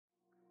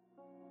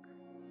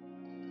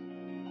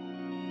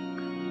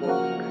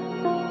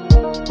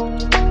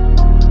Welcome,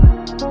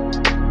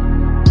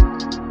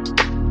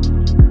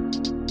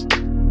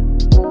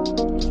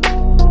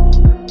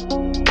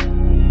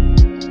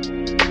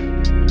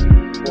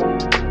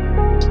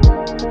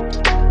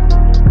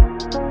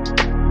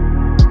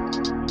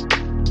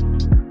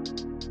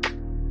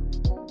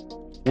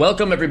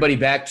 everybody,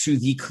 back to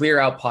the Clear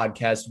Out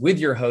Podcast with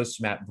your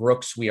host, Matt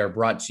Brooks. We are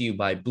brought to you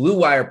by Blue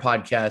Wire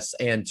Podcasts,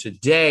 and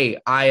today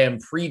I am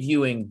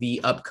previewing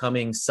the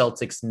upcoming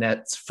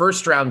Celtics-Nets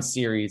first-round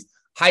series,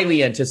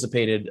 highly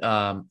anticipated,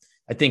 I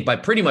think, by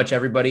pretty much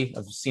everybody.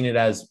 I've seen it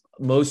as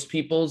most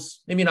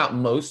people's, maybe not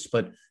most,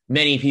 but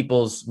many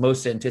people's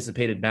most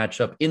anticipated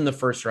matchup in the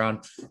first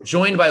round,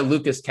 joined by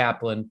Lucas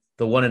Kaplan,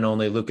 the one and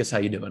only. Lucas, how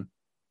you doing?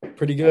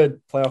 Pretty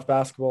good. Playoff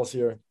basketball's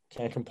here.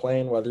 Can't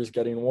complain. Weather's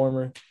getting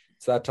warmer.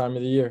 It's that time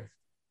of the year.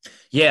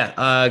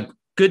 Yeah,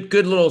 good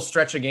little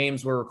stretch of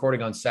games. We're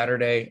recording on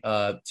Saturday.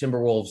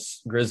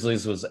 Timberwolves,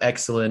 Grizzlies was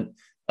excellent.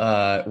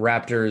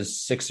 Raptors,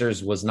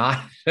 Sixers was not.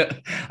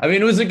 I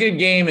mean, it was a good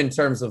game in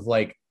terms of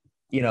it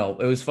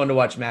was fun to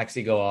watch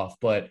Maxey go off.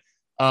 But,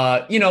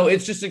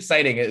 it's just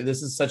exciting.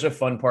 This is such a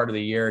fun part of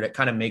the year. And it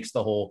kind of makes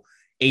the whole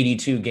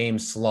 82-game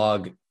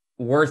slog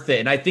worth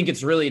it. And I think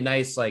it's really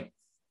nice,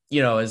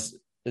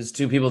 as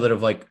two people that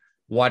have,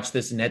 watched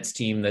this Nets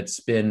team that's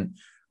been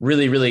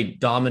really, really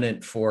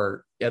dominant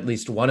for at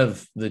least one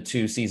of the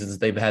two seasons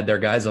they've had their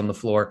guys on the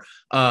floor.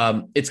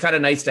 It's kind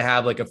of nice to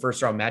have a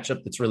first round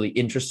matchup that's really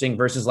interesting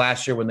versus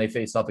last year when they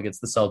faced off against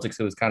the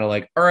Celtics. It was kind of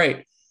all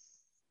right,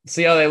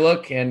 see how they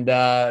look. And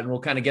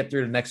we'll kind of get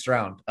through the next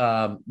round,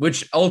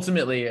 which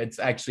ultimately it's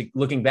actually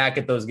looking back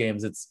at those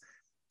games.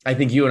 I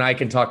think you and I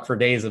can talk for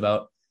days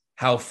about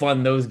how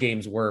fun those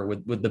games were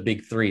with the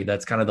big three.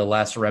 That's kind of the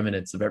last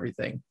remnants of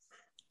everything.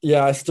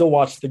 Yeah, I still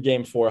watched the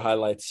Game 4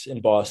 highlights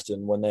in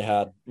Boston when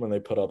they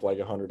put up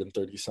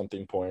 130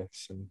 something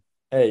points. And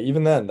hey,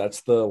 even then,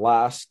 that's the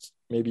last,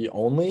 maybe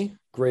only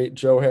great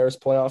Joe Harris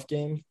playoff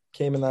game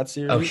came in that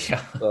series. Oh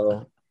yeah.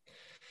 So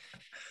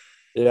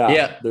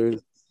yeah.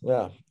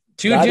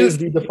 That is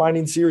the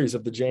defining series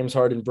of the James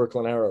Harden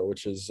Brooklyn era,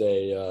 which is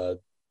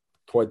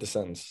quite the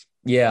sentence.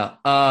 Yeah.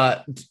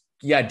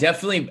 Yeah,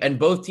 definitely. And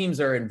both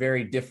teams are in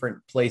very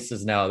different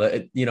places now.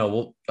 I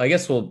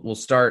guess we'll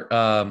start.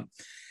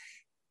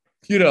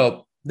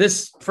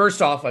 This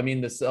first off, I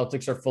mean, the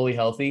Celtics are fully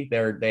healthy.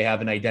 They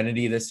have an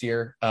identity this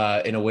year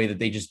in a way that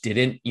they just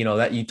didn't.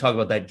 That you talk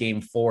about that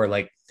Game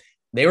 4,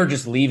 they were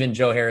just leaving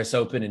Joe Harris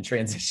open in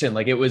transition.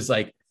 It was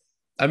I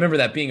remember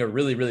that being a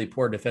really, really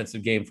poor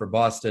defensive game for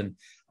Boston.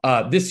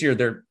 This year,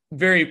 they're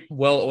very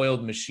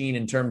well-oiled machine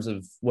in terms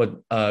of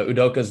what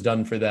Udoka's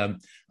done for them.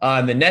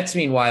 And the Nets,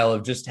 meanwhile,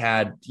 have just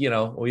had,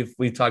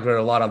 we've talked about it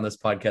a lot on this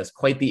podcast,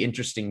 quite the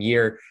interesting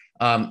year.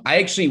 When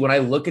I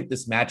look at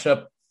this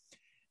matchup,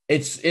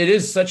 it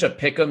is such a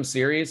pick'em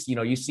series.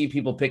 You see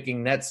people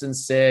picking Nets in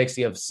 6,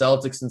 you have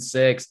Celtics in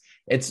 6.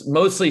 It's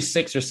mostly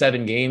 6 or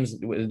 7 games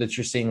that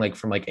you're seeing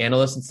from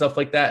analysts and stuff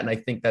like that. And I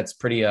think that's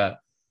pretty on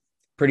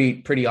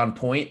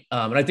point.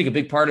 And I think a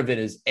big part of it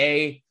is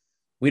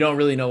we don't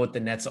really know what the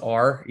Nets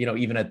are,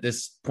 even at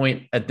this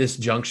point, at this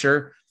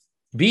juncture.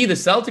 B, the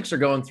Celtics are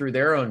going through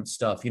their own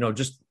stuff,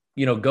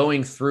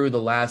 going through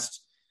the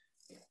last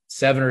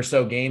 7 or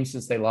so games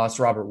since they lost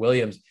Robert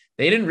Williams.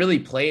 They didn't really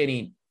play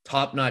any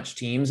top-notch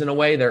teams in a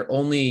way. They're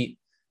only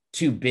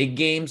 2 big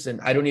games, and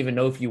I don't even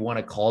know if you want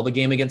to call the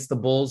game against the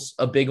Bulls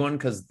a big one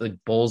because the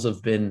Bulls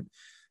have been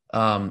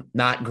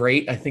not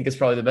great, I think is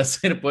probably the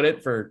best way to put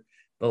it for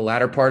the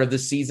latter part of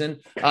this season.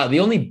 The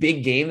only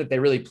big game that they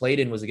really played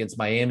in was against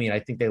Miami, and I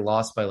think they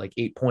lost by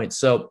 8 points.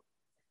 So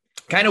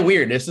kind of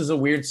weird. This is a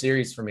weird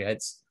series for me.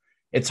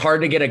 It's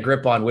hard to get a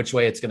grip on which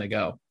way it's going to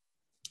go.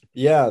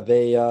 Yeah,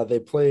 they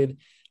played.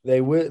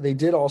 They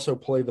did also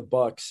play the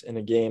Bucks in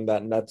a game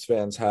that Nets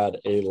fans had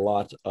a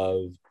lot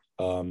of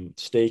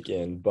stake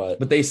in,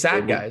 but they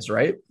sat guys,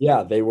 right?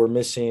 Yeah, they were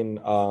missing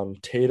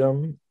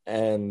Tatum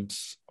and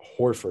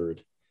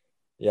Horford.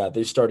 Yeah,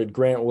 they started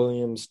Grant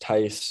Williams,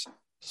 Tice,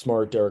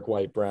 Smart, Derek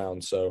White,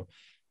 Brown. So,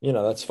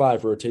 that's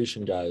 5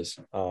 rotation guys.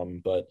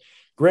 But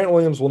Grant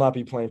Williams will not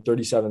be playing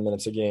 37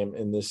 minutes a game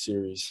in this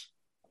series,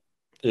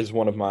 is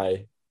one of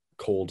my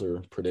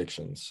colder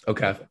predictions.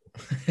 Okay.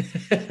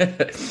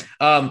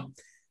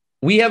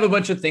 We have a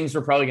bunch of things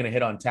we're probably going to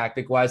hit on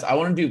tactic wise. I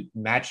want to do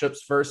matchups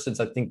first, since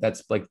I think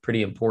that's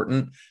pretty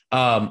important.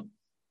 I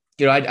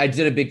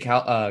did a big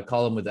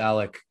column with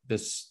Alec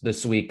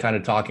this week, kind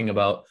of talking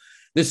about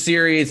this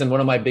series. And one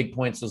of my big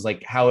points was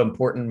how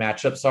important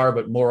matchups are,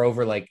 but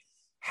moreover,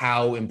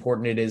 how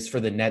important it is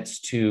for the Nets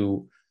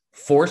to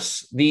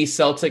force the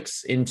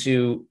Celtics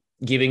into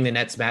giving the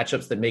Nets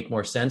matchups that make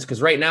more sense.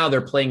 Cause right now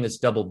they're playing this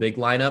double big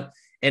lineup,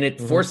 and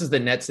it forces the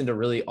Nets into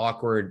really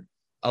awkward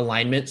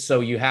alignment. So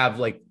you have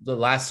the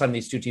last time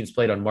these two teams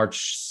played on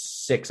March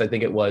 6th, I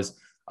think it was,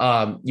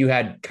 you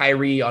had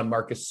Kyrie on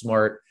Marcus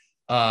Smart,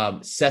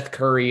 Seth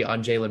Curry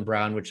on Jaylen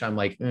Brown, which I'm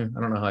I don't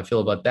know how I feel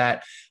about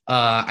that.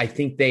 I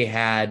think they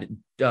had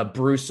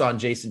Bruce on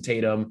Jason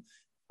Tatum.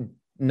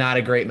 Not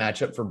a great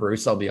matchup for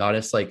Bruce, I'll be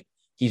honest.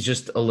 he's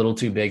just a little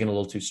too big and a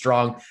little too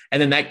strong.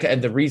 And then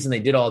and the reason they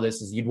did all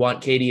this is you'd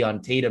want KD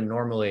on Tatum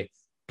normally,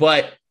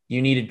 but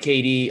you needed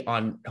KD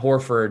on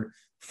Horford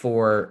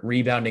for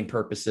rebounding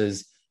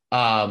purposes.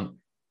 And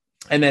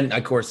then,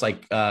 of course,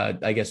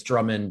 I guess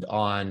Drummond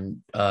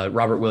on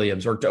Robert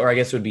Williams, or I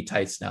guess it would be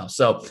Tice now.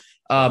 So,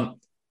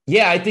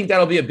 yeah, I think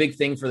that'll be a big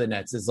thing for the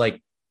Nets is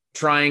like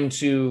trying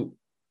to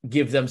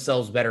give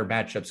themselves better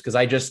matchups because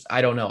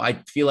I don't know. I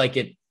feel like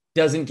it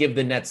doesn't give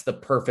the Nets the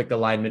perfect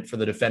alignment for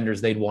the defenders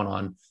they'd want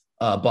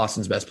on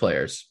Boston's best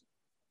players.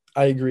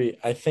 I agree.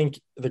 I think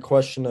the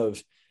question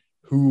of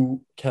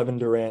who Kevin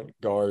Durant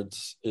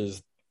guards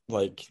is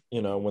like,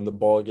 when the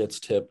ball gets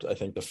tipped, I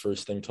think the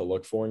first thing to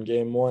look for in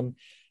game one.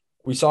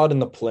 We saw it in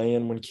the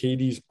play-in when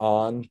KD's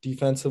on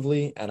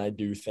defensively, and I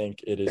do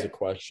think it is a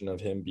question of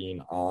him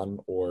being on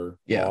or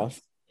off.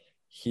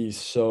 He's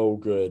so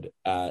good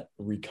at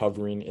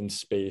recovering in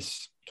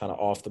space, kind of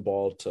off the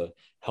ball to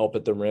help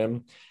at the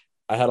rim.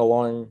 I had a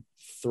long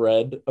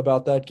thread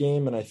about that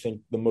game, and I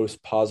think the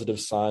most positive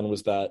sign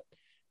was that,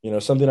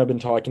 something I've been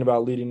talking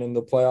about leading into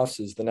the playoffs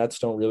is the Nets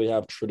don't really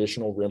have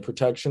traditional rim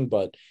protection,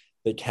 but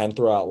they can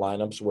throw out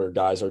lineups where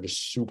guys are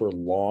just super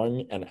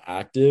long and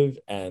active,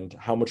 and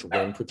how much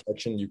rim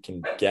protection you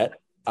can get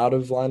out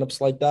of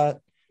lineups like that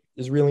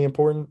is really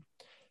important.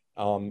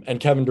 And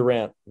Kevin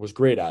Durant was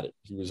great at it.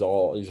 He's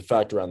a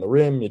factor around the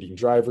rim, hitting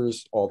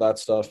drivers, all that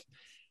stuff.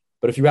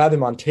 But if you have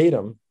him on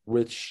Tatum,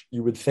 which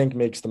you would think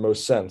makes the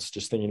most sense,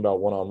 just thinking about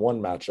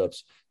one-on-one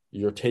matchups,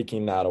 you're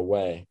taking that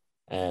away.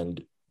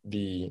 And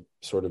the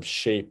sort of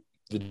shape,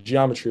 the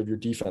geometry of your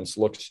defense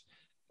looks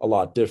a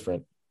lot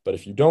different. But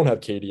if you don't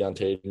have KD on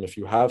Tatum, if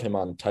you have him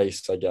on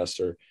Tice, I guess,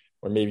 or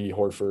maybe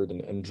Horford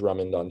and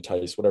Drummond on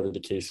Tice, whatever the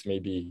case may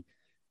be,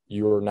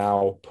 you're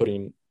now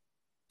putting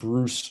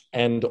Bruce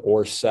and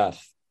or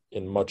Seth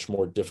in much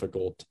more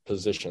difficult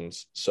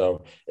positions.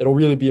 So it'll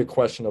really be a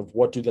question of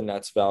what do the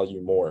Nets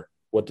value more?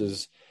 What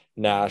does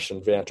Nash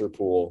and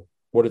Vanderpool,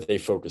 what are they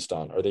focused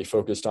on? Are they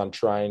focused on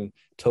trying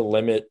to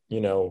limit,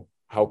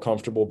 how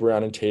comfortable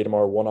Brown and Tatum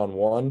are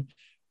one-on-one?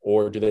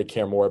 Or do they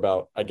care more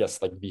about, I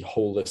guess, like the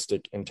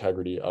holistic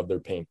integrity of their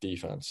paint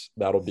defense?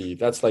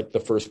 That's like the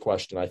first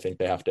question I think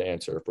they have to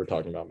answer if we're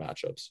talking about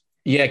matchups.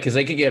 Yeah, because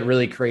they could get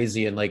really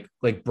crazy. And like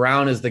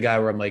Brown is the guy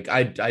where I'm like,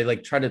 I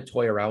like try to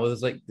toy around with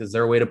this. Like, is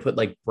there a way to put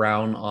like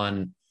Brown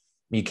on?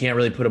 You can't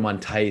really put him on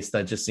Tice.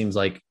 That just seems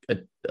like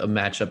a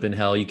matchup in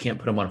hell. You can't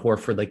put him on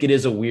Horford. Like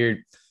it's a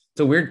weird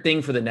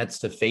thing for the Nets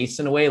to face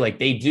in a way. Like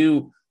they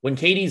do when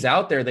KD's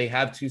out there, they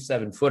have 2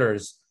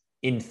 7-footers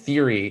in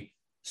theory.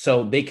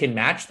 So they can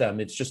match them.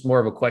 It's just more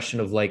of a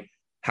question of like,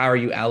 how are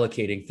you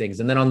allocating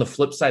things? And then on the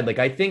flip side, like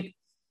I think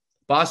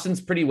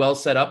Boston's pretty well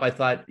set up. I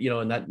thought,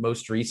 in that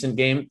most recent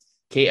game,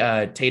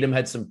 Tatum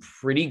had some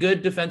pretty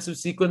good defensive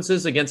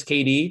sequences against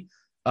KD.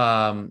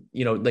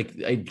 Like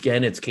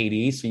again, it's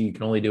KD, so you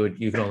can only do what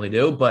you can only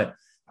do. But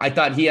I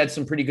thought he had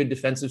some pretty good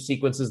defensive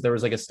sequences. There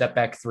was like a step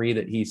back 3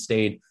 that he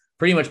stayed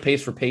pretty much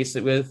pace for pace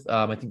with.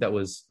 I think that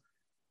was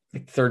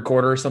like third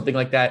quarter or something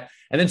like that.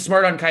 And then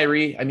Smart on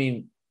Kyrie. I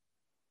mean,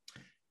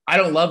 I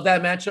don't love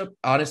that matchup,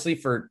 honestly,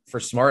 for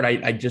Smart.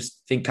 I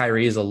just think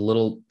Kyrie is a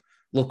little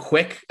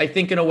quick, I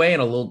think, in a way,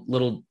 and a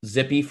little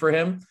zippy for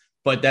him.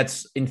 But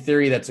that's in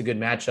theory, that's a good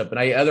matchup.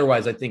 And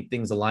otherwise, I think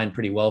things align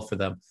pretty well for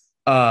them.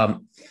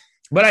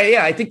 But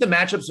I think the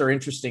matchups are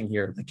interesting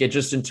here. Like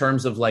just in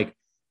terms of like,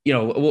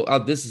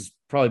 this is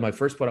probably my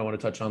first point I want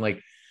to touch on.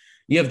 Like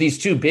you have these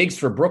 2 bigs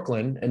for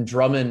Brooklyn and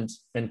Drummond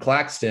and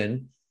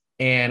Claxton.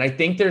 And I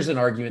think there's an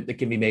argument that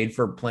can be made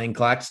for playing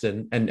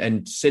Claxton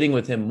and sitting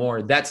with him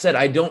more. That said,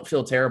 I don't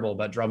feel terrible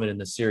about Drummond in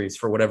this series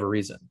for whatever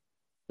reason.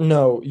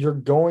 No, you're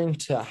going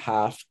to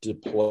have to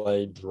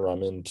play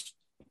Drummond,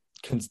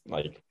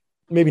 like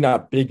maybe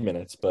not big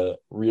minutes, but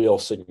real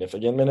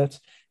significant minutes.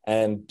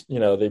 And,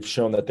 they've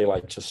shown that they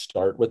like to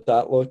start with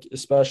that look,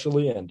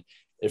 especially. And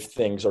if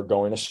things are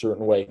going a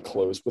certain way,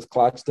 close with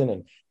Claxton.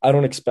 And I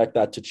don't expect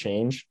that to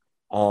change.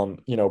 Brown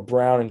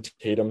and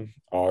Tatum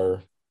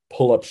are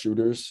pull-up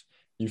shooters.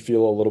 You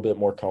feel a little bit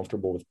more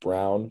comfortable with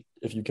Brown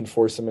if you can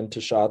force him into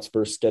shots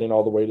versus getting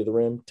all the way to the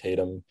rim.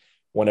 Tatum,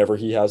 whenever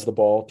he has the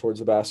ball towards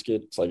the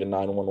basket, it's like a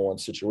 9-1-1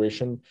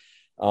 situation.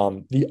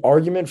 The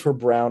argument for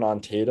Brown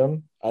on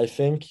Tatum, I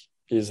think,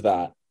 is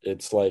that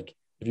it's like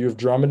if you have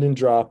Drummond and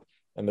drop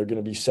and they're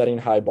going to be setting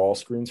high ball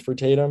screens for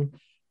Tatum,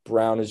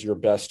 Brown is your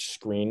best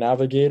screen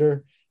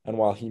navigator. And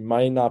while he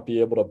might not be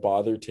able to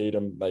bother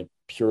Tatum like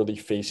purely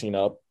facing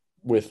up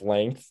with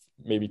length,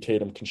 maybe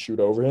Tatum can shoot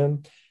over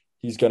him.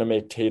 He's going to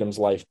make Tatum's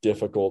life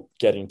difficult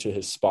getting to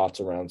his spots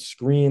around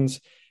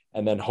screens.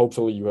 And then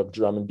hopefully you have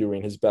Drummond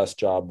doing his best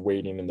job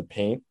waiting in the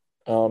paint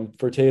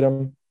for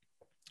Tatum.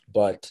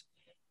 But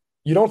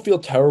you don't feel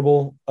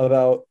terrible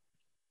about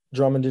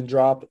Drummond and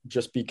drop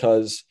just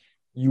because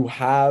you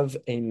have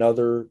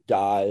another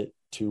guy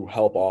to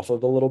help off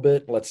of a little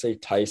bit. Let's say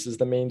Tice is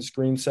the main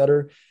screen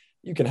setter.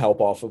 You can help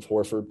off of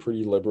Horford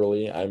pretty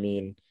liberally. I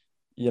mean,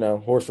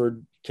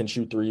 Horford can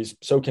shoot threes,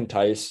 so can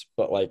Tice,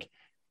 but like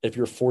if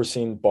you're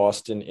forcing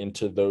Boston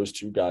into those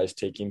two guys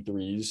taking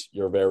threes,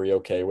 you're very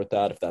okay with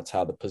that if that's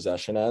how the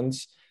possession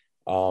ends.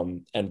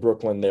 And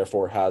Brooklyn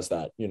therefore has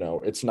that.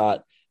 It's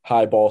not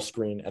high ball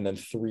screen and then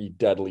three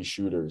deadly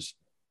shooters.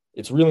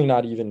 It's really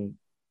not even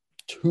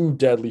two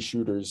deadly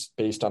shooters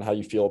based on how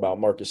you feel about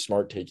Marcus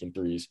Smart taking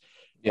threes.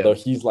 Yeah. Although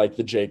he's like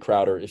the Jay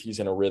Crowder, if he's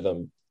in a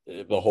rhythm,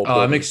 the whole.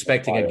 I'm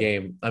expecting a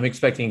game. I'm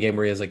expecting a game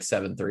where he has like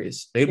 7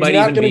 threes. It might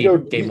even be go,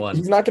 game one.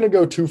 He's not going to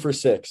go 2 for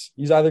 6.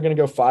 He's either going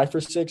to go 5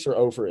 for 6 or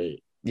 0 for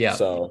 8. Yeah.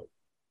 So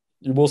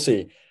we'll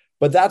see.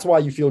 But that's why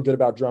you feel good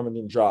about Drummond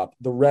and Drop.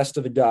 The rest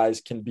of the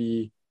guys can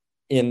be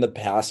in the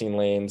passing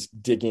lanes,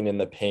 digging in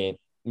the paint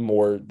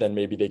more than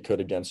maybe they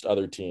could against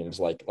other teams,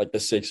 like the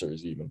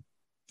Sixers even.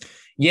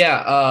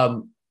 Yeah.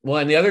 Well,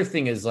 and the other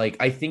thing is, like,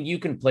 I think you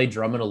can play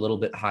Drummond a little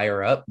bit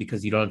higher up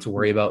because you don't have to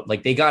worry about,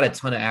 like, they got a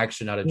ton of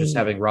action out of just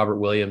having Robert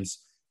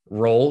Williams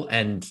roll,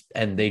 and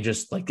they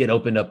just, like, it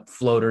opened up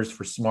floaters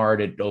for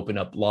Smart. It opened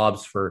up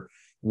lobs for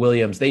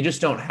Williams. They just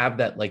don't have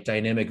that, like,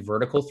 dynamic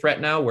vertical threat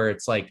now, where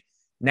it's like,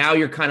 now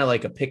you're kind of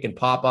like a pick and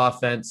pop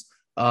offense.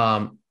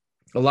 A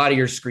lot of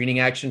your screening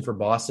action for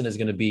Boston is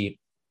going to be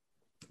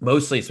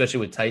mostly,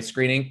 especially with tight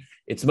screening,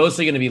 it's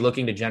mostly going to be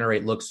looking to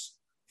generate looks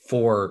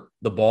for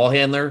the ball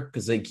handler,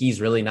 because like he's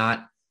really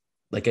not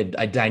like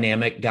a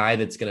dynamic guy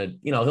that's gonna,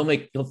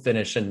 he'll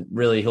finish, and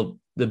really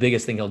the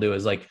biggest thing he'll do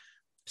is like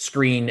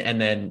screen and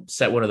then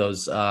set one of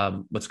those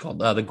what's called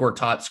the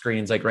Gortat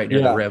screens, like right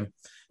near the rim.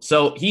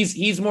 So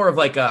he's more of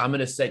like I'm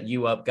gonna set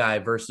you up guy,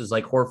 versus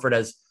like Horford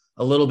has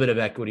a little bit of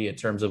equity in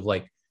terms of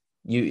like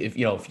if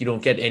you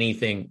don't get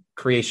anything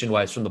creation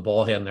wise from the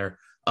ball handler,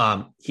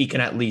 he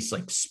can at least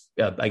like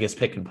I guess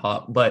pick and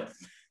pop. But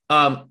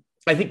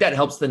I think that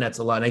helps the Nets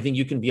a lot. And I think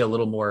you can be a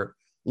little more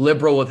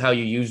liberal with how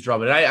you use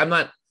Drummond. I'm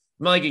not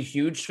like a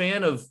huge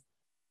fan of,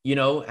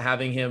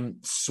 having him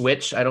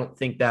switch. I don't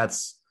think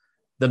that's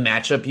the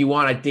matchup you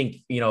want. I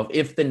think,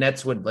 if the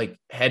Nets would like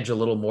hedge a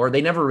little more,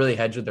 they never really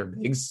hedge with their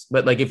bigs,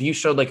 but like if you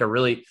showed like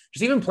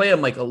just even play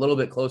them like a little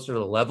bit closer to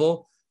the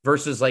level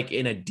versus like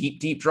in a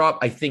deep drop,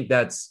 I think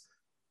that's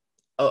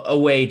a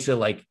way to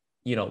like,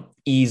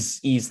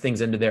 ease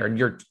things into there. And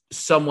you're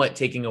somewhat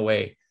taking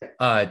away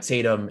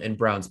Tatum and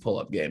Brown's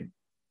pull-up game.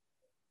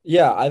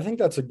 Yeah, I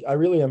think I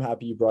really am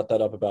happy you brought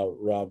that up about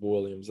Rob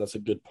Williams. That's a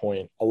good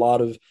point. A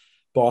lot of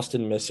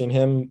Boston missing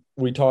him.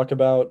 We talk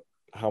about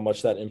how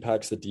much that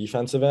impacts the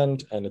defensive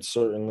end, and it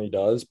certainly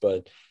does.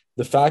 But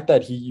the fact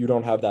that you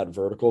don't have that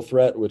vertical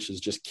threat, which has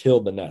just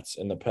killed the Nets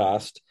in the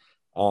past.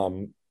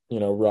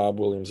 Rob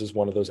Williams is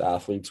one of those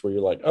athletes where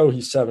you're like, oh,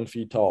 he's 7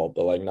 feet tall,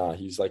 but like, nah,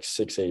 he's like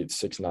 6'8",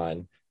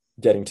 6'9",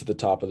 getting to the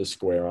top of the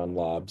square on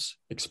lobs,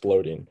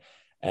 exploding.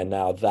 And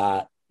now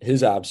that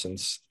his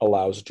absence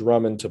allows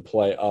Drummond to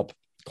play up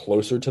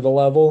closer to the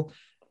level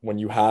when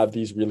you have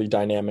these really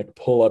dynamic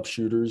pull-up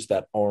shooters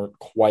that aren't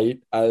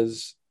quite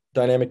as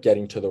dynamic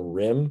getting to the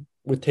rim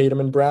with Tatum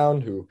and Brown,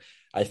 who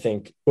I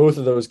think both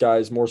of those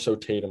guys, more so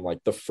Tatum,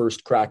 like the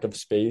first crack of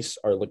space,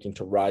 are looking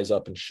to rise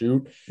up and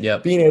shoot. Yeah,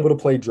 being able to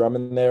play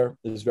Drummond there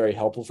is very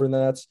helpful for the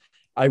Nets.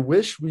 I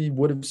wish we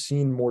would have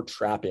seen more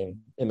trapping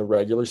in the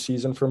regular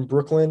season from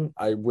Brooklyn.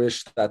 I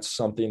wish that's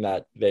something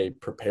that they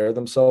prepare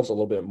themselves a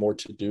little bit more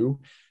to do,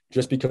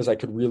 just because I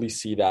could really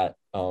see that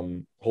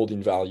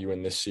holding value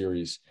in this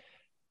series.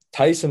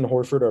 Tice and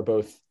Horford are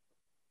both,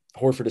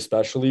 Horford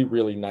especially,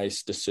 really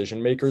nice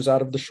decision makers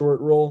out of the short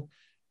roll.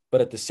 But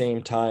at the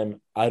same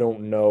time, I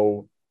don't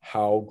know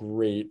how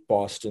great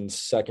Boston's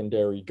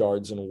secondary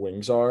guards and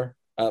wings are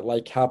at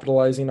like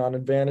capitalizing on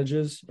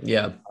advantages.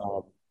 Yeah.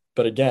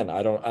 But again,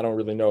 I don't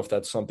really know if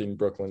that's something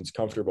Brooklyn's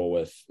comfortable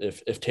with.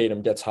 If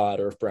Tatum gets hot,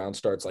 or if Brown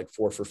starts like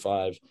 4 for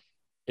 5,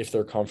 if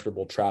they're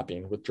comfortable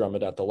trapping with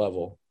Drummond at the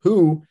level,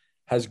 who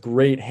has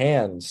great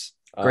hands.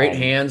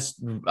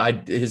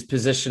 His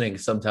positioning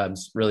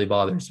sometimes really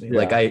bothers me.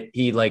 Yeah.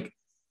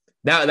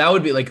 That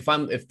would be like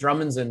if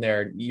Drummond's in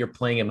there, you're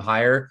playing him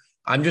higher.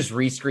 I'm just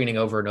rescreening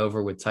over and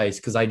over with Tice,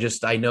 because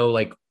I know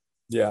like,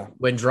 yeah,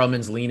 when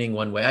Drummond's leaning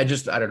one way, I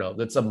don't know.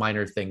 That's a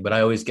minor thing, but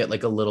I always get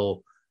like a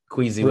little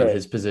queasy with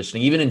his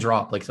positioning, even in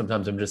drop. Like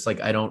sometimes I'm just like,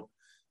 I don't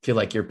feel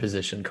like you're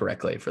positioned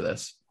correctly for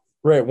this.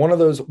 Right. One of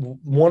those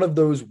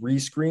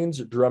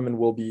rescreens, Drummond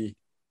will be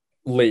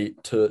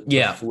late to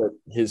flip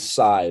his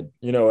side.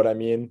 You know what I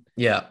mean?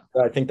 Yeah.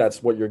 I think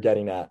that's what you're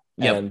getting at.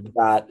 Yep. And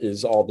that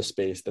is all the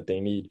space that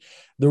they need.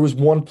 There was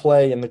one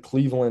play in the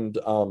Cleveland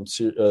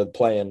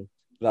play-in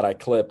that I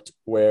clipped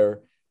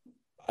where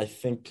I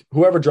think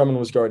whoever Drummond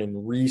was guarding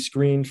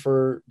rescreened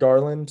for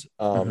Garland.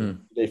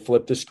 They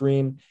flipped the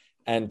screen,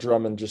 and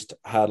Drummond just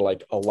had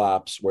like a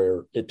lapse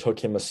where it took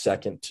him a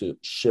second to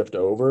shift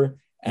over.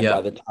 And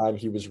by the time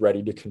he was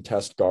ready to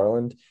contest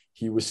Garland,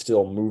 he was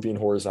still moving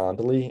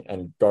horizontally,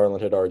 and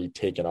Garland had already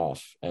taken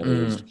off, and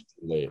it was too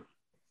late.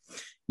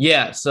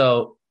 Yeah.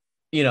 So,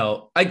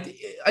 I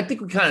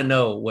think we kind of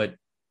know what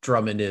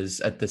Drummond is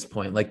at this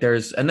point. Like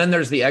there's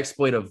the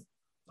exploit of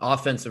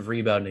offensive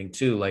rebounding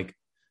too. Like,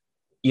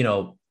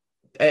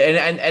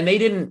 and they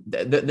didn't,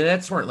 the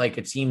Nets weren't like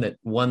a team that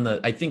won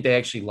I think they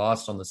actually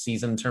lost on the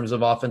season in terms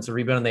of offensive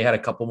rebounding. They had a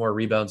couple more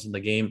rebounds in the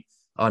game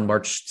on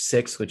March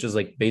 6th, which is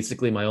like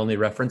basically my only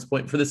reference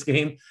point for this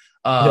game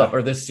Yeah.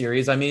 or this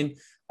series. I mean,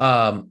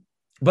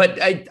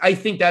 but I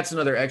think that's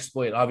another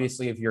exploit.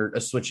 Obviously, if you're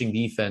a switching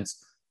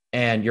defense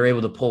and you're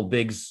able to pull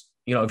bigs,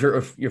 if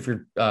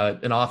you're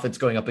an offense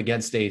going up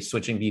against a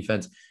switching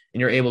defense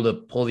and you're able to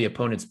pull the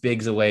opponent's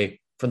bigs away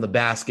from the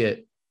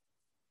basket,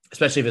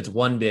 especially if it's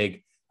one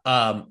big,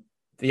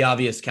 the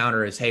obvious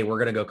counter is, hey, we're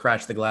going to go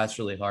crash the glass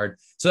really hard.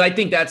 So I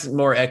think that's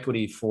more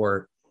equity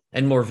for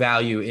and more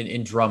value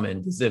in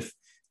Drummond, as if,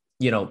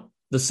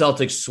 the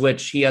Celtics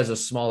switch, he has a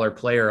smaller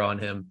player on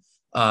him.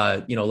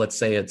 Let's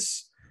say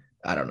it's,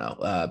 I don't know.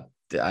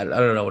 I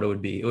don't know what it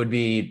would be. It would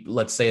be,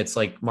 let's say it's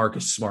like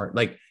Marcus Smart.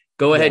 Like,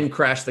 go ahead and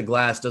crash the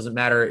glass. Doesn't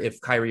matter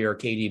if Kyrie or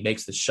KD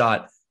makes the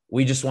shot.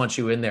 We just want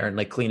you in there and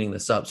like cleaning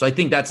this up. So I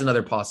think that's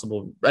another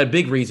a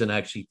big reason to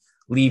actually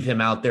leave him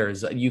out there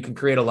is you can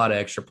create a lot of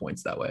extra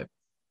points that way.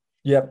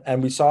 Yep.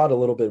 And we saw it a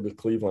little bit with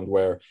Cleveland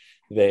where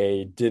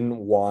they didn't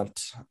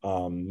want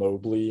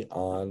Mobley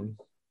on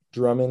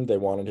Drummond. They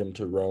wanted him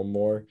to roam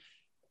more.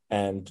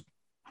 And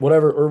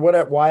whatever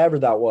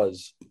that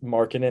was,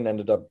 Markkanen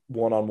ended up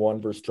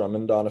one-on-one versus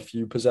Drummond on a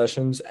few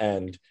possessions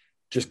and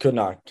just could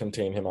not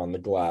contain him on the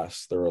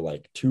glass. There were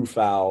like 2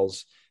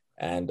 fouls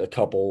and a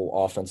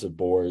couple offensive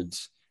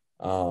boards.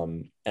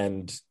 And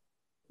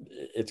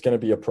it's going to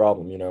be a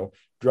problem,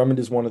 Drummond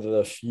is one of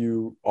the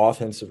few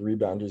offensive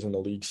rebounders in the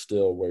league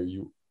still where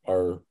you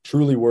are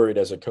truly worried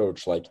as a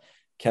coach, like,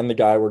 can the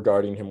guy we're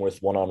guarding him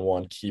with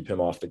one-on-one keep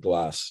him off the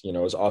glass?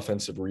 His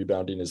offensive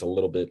rebounding is a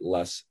little bit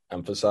less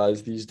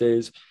emphasized these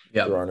days.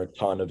 Yep. There aren't a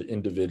ton of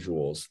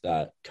individuals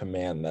that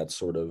command that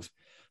sort of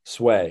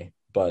sway,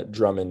 but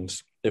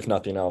Drummond, if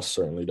nothing else,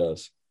 certainly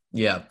does.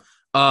 Yeah.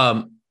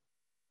 Talking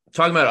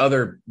about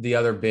the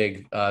other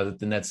big that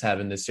the Nets have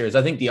in this series,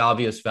 I think the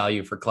obvious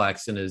value for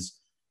Claxton is,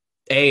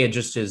 it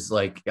just is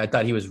like, I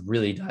thought he was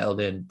really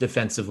dialed in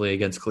defensively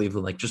against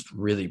Cleveland, like just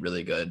really,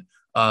 really good.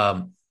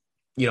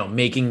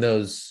 Making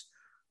those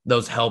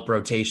help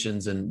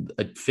rotations and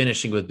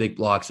finishing with big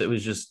blocks. It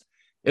was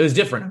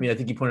different. I mean, I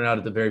think you pointed out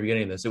at the very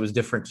beginning of this, it was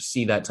different to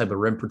see that type of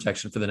rim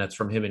protection for the Nets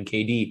from him and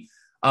KD.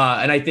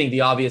 And I think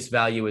the obvious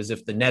value is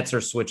if the Nets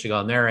are switching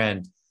on their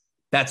end,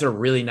 that's a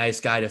really nice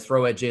guy to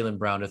throw at Jaylen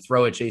Brown, to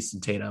throw at Jason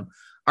Tatum.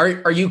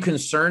 Are you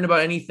concerned about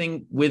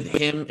anything with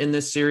him in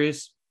this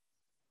series?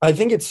 I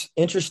think it's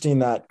interesting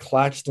that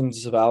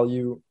Claxton's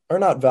value, or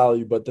not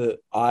value, but the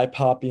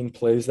eye-popping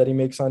plays that he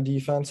makes on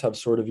defense have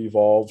sort of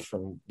evolved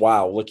from,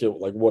 wow, look at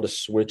like what a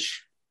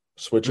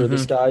switcher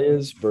this guy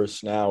is,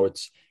 versus now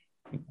it's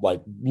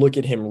like, look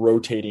at him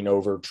rotating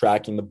over,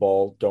 tracking the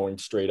ball, going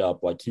straight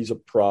up. Like, he's a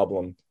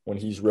problem when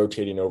he's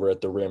rotating over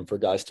at the rim for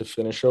guys to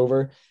finish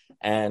over.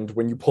 And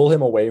when you pull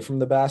him away from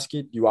the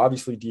basket, you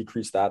obviously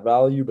decrease that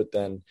value, but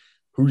then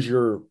who's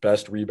your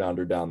best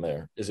rebounder down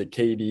there? Is it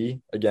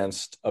KD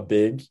against a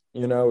big,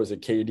 is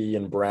it KD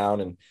and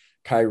Brown, and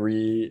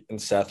Kyrie and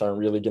Seth aren't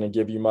really going to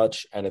give you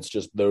much. And it's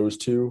just those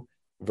two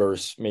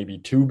versus maybe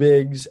 2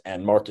 bigs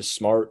and Marcus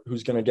Smart,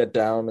 who's going to get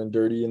down and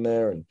dirty in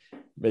there, and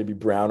maybe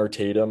Brown or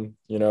Tatum,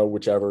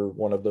 whichever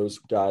one of those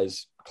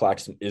guys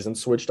Claxton isn't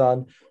switched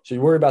on. So you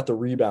worry about the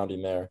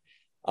rebounding there.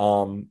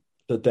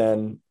 But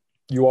then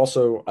you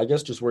also, I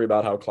guess, just worry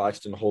about how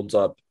Claxton holds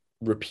up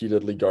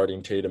repeatedly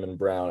guarding Tatum and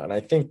Brown. And I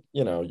think,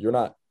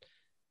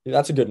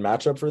 that's a good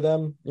matchup for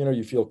them.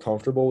 You feel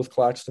comfortable with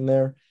Claxton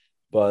there,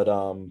 but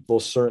they'll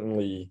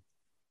certainly,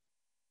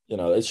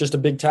 it's just a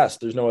big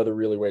test. There's no other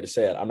really way to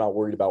say it. I'm not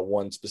worried about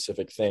one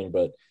specific thing,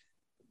 but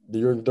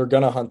they're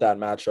going to hunt that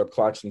matchup.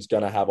 Claxton's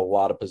going to have a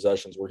lot of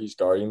possessions where he's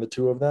guarding the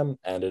 2 of them.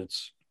 And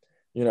it's,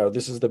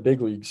 this is the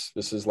big leagues.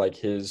 This is like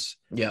his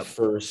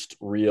first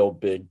real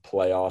big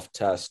playoff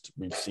test.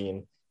 We've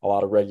seen a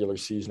lot of regular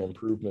season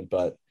improvement,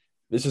 but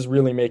this is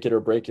really make it or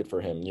break it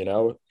for him.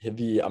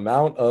 The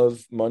amount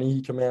of money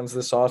he commands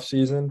this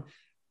offseason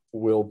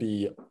will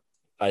be,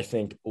 I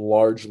think,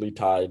 largely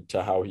tied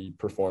to how he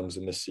performs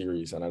in this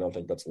series. And I don't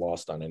think that's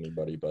lost on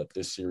anybody, but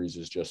this series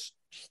is just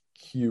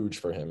huge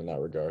for him in that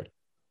regard.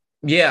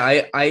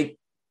 Yeah. I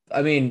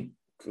mean,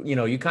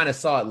 you kind of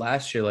saw it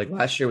last year. Like,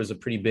 last year was a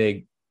pretty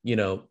big,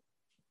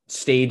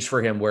 stage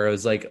for him where it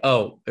was like,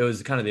 it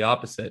was kind of the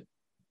opposite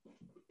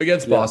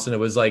against Boston. It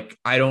was like,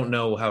 I don't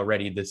know how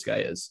ready this guy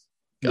is.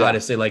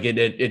 Honestly, like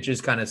it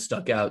just kind of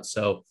stuck out.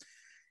 So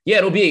yeah,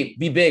 it'll be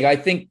big. I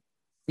think,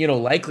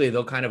 likely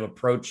they'll kind of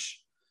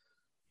approach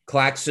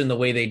Claxton the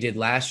way they did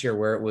last year,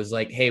 where it was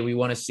like, hey, we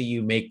want to see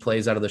you make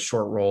plays out of the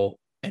short roll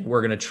and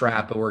we're going to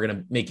trap and we're going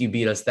to make you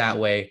beat us that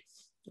way.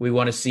 We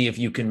want to see if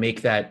you can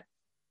make that,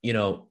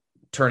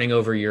 turning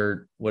over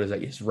your, what is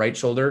that? His right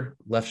shoulder,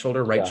 left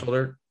shoulder, right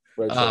shoulder,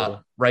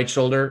 right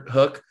shoulder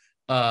hook.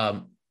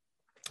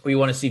 We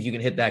want to see if you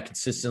can hit that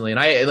consistently. And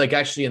I like,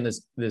 actually in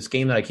this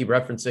game that I keep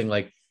referencing,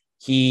 like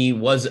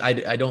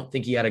I don't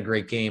think he had a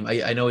great game.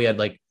 I know he had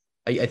like,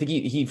 I think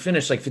he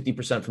finished like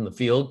 50% from the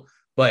field,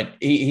 but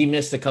he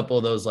missed a couple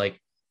of those like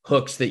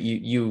hooks that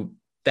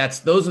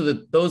those are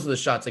the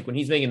shots. Like when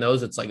he's making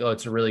those, it's like,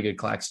 it's a really good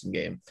Claxton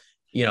game.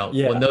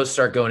 When those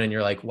start going in,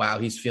 you're like, wow,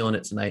 he's feeling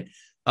it tonight.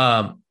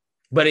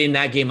 But in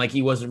that game, like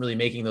he wasn't really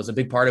making those. A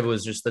big part of it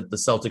was just that the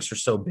Celtics are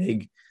so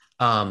big.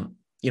 They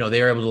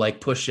were able to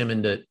like push him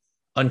into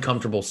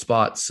uncomfortable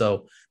spots.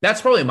 So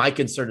that's probably my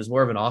concern is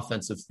more of an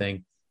offensive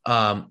thing.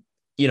 Can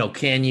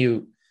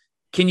you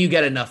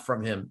get enough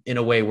from him in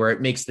a way where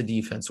it makes the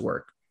defense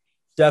work?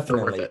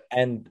 Definitely.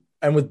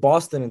 And with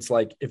Boston, it's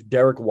like if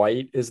Derek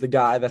White is the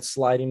guy that's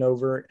sliding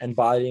over and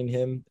bodying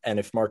him, and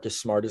if Marcus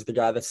Smart is the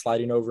guy that's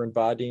sliding over and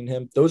bodying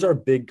him, those are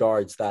big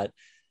guards that,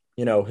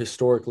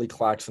 historically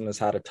Claxton has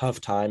had a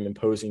tough time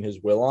imposing his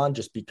will on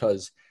just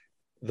because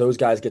those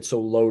guys get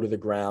so low to the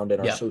ground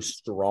and are so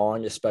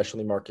strong,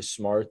 especially Marcus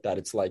Smart, that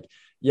it's like,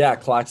 yeah,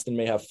 Claxton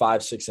may have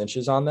 5-6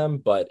 inches on them,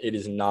 but it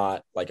is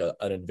not like an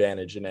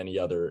advantage in any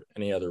other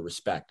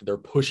respect. They're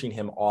pushing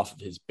him off of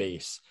his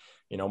base.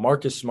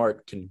 Marcus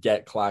Smart can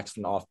get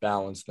Claxton off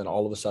balance. Then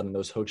all of a sudden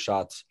those hook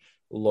shots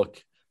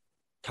look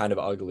kind of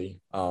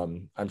ugly.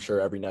 I'm sure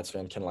every Nets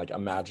fan can like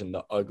imagine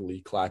the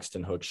ugly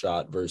Claxton hook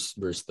shot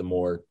versus the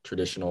more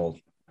traditional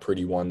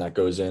pretty one that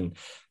goes in.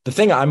 The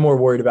thing I'm more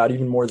worried about,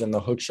 even more than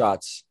the hook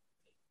shots,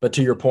 but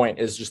to your point,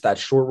 is just that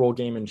short roll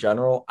game in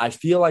general. I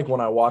feel like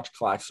when I watch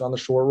Claxton on the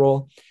short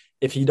roll,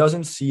 if he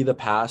doesn't see the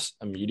pass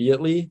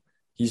immediately,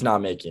 he's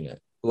not making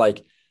it.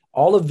 Like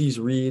all of these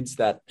reads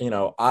that,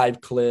 I've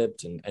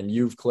clipped and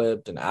you've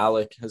clipped and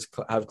Alec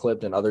have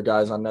clipped and other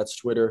guys on Nets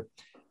Twitter,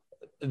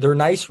 they're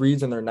nice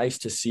reads and they're nice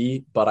to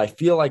see, but I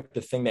feel like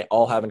the thing they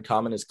all have in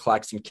common is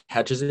Claxton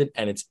catches it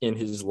and it's in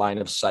his line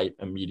of sight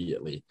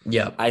immediately.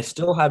 Yeah. I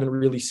still haven't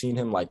really seen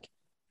him like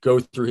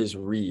go through his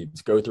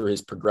reads, go through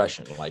his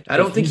progression. Like I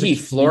don't think he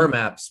floor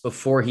maps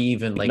before he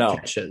even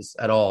catches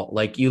at all.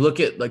 Like you look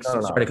at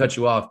sorry to cut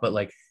you off, but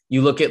like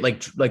you look at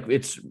like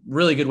it's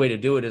really good way to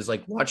do it is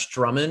like watch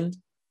Drummond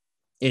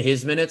in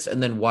his minutes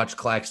and then watch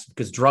Claxton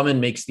because Drummond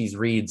makes these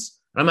reads.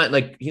 I'm not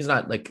like he's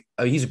not like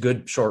he's a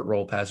good short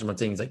roll passer. I'm not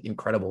saying he's like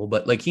incredible,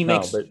 but like he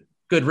makes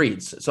good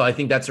reads. So I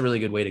think that's a really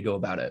good way to go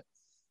about it.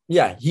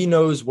 Yeah, he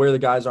knows where the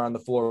guys are on the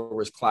floor.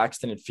 Whereas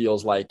Claxton, it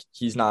feels like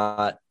he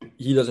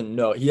doesn't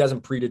know. He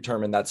hasn't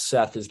predetermined that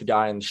Seth is the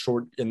guy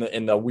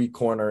in the weak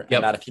corner,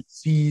 and that if he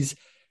sees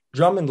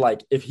Drummond,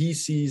 like if he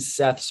sees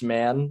Seth's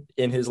man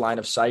in his line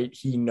of sight,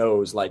 he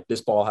knows like this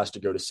ball has to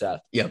go to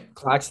Seth. Yep.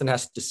 Claxton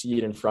has to see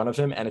it in front of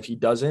him, and if he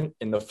doesn't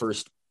in the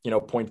first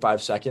 0.5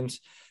 seconds,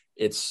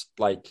 it's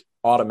like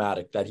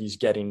automatic that he's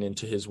getting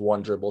into his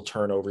one dribble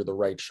turn over the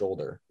right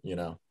shoulder.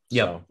 Yep.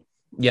 So.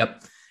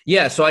 Yep.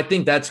 Yeah. So I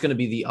think that's going to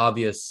be the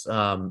obvious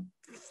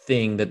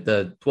thing that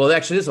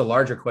actually this is a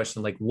larger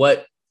question. Like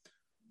what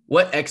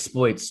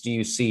exploits do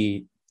you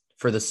see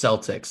for the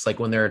Celtics? Like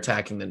when they're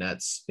attacking the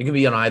Nets, it can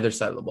be on either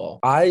side of the ball.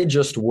 I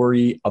just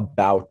worry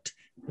about,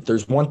 if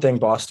there's one thing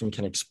Boston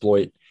can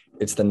exploit,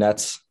 it's the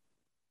Nets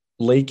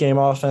late game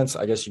offense.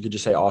 I guess you could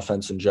just say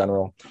offense in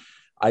general.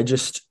 I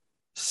just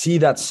see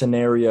that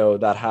scenario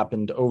that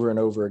happened over and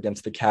over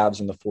against the Cavs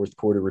in the fourth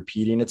quarter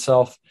repeating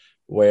itself,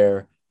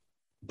 where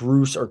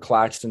Bruce or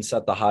Claxton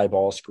set the high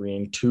ball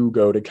screen to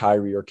go to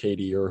Kyrie or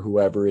KD or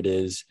whoever it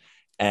is,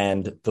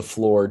 and the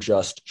floor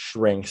just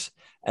shrinks.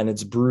 And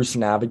it's Bruce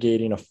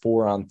navigating a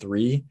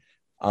 4-on-3,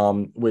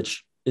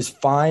 which is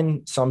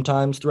fine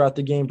sometimes throughout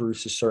the game.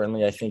 Bruce is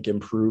certainly, I think,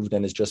 improved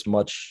and is just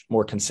much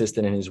more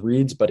consistent in his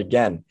reads. But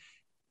again,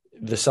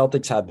 the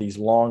Celtics have these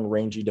long,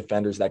 rangy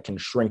defenders that can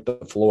shrink the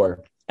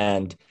floor.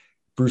 And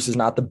Bruce is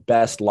not the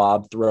best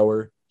lob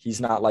thrower.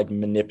 He's not like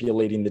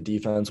manipulating the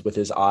defense with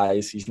his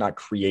eyes. He's not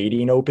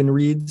creating open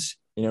reads.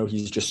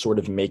 He's just sort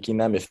of making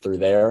them if they're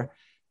there.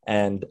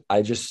 And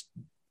I just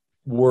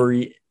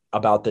worry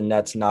about the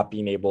Nets not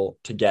being able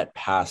to get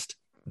past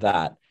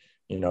that.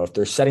 If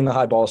they're setting the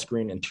high ball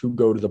screen and two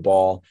go to the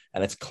ball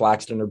and it's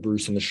Claxton or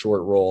Bruce in the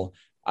short roll,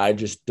 I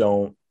just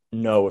don't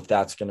know if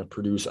that's going to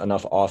produce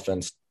enough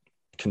offense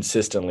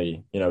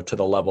consistently, to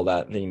the level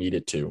that they need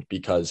it to,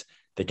 because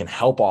they can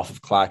help off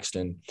of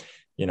Claxton.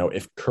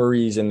 If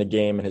Curry's in the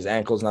game and his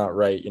ankle's not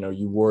right,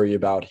 you worry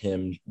about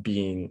him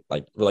being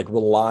like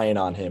relying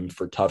on him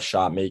for tough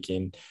shot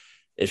making.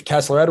 If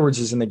Kessler Edwards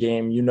is in the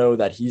game,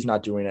 that he's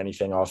not doing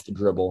anything off the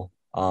dribble,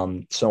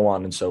 so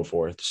on and so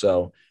forth.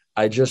 So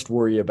I just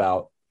worry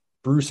about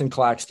Bruce and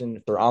Claxton.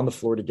 If they're on the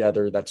floor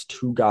together, that's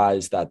two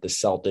guys that the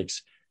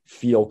Celtics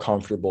feel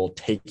comfortable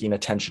taking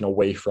attention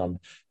away from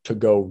to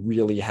go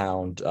really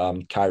hound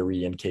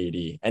Kyrie and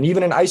KD. And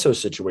even in ISO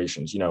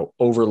situations,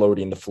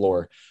 overloading the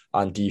floor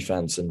on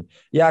defense. And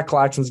yeah,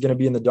 Claxton's going to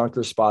be in the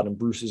dunker spot and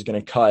Bruce is going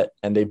to cut.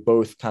 And they've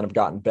both kind of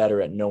gotten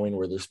better at knowing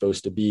where they're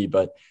supposed to be.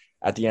 But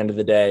at the end of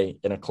the day,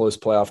 in a close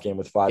playoff game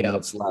with 5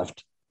 minutes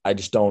left, I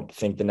just don't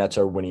think the Nets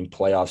are winning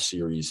playoff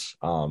series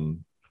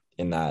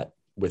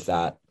with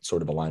that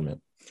sort of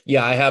alignment.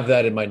 Yeah, I have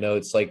that in my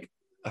notes. Like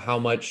how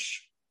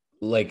much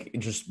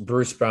just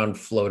Bruce Brown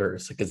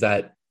floaters, like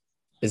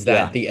is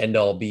that the end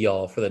all be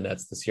all for the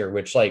Nets this year?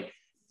 Which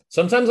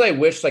sometimes I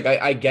wish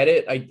I get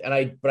it.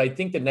 But I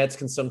think the Nets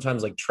can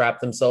sometimes trap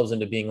themselves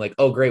into being like,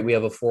 oh great, we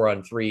have a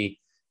 4-on-3.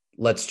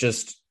 Let's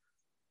just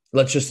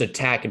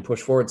attack and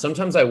push forward.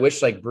 Sometimes I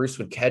wish Bruce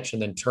would catch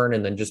and then turn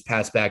and then just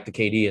pass back to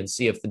KD and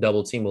see if the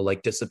double team will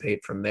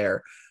dissipate from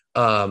there.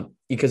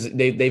 Because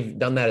they've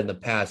done that in the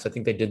past. I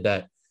think they did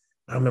that.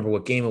 I don't remember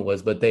what game it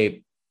was, but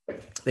they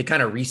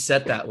kind of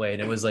reset that way,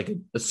 and it was like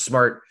a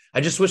smart.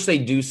 I just wish they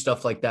do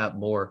stuff like that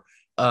more,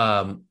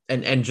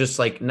 and just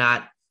like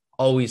not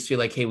always feel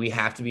like, hey, we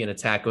have to be an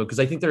attack mode, because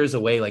I think there is a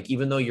way, like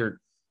even though you're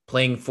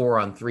playing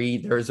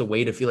 4-on-3, there is a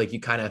way to feel like you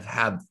kind of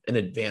have an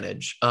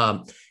advantage.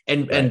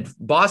 And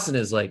Boston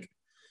is like,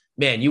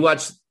 man, you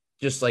watch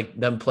just like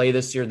them play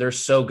this year, they're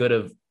so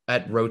good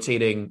at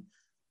rotating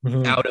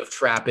out of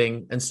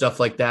trapping and stuff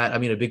like that. I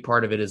mean, a big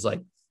part of it is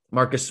like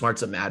Marcus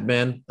Smart's a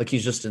madman. Like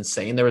he's just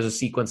insane. There was a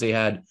sequence they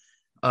had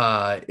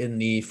in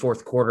the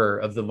fourth quarter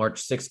of the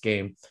March 6th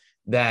game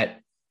that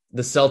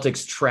the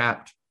Celtics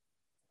trapped.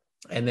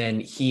 And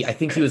then I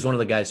think he was one of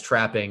the guys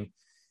trapping,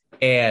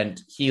 and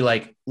he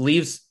like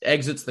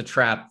exits the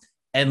trap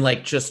and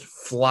like just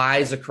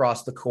flies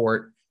across the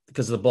court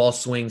because the ball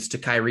swings to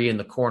Kyrie in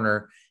the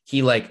corner.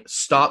 He like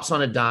stops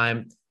on a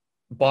dime,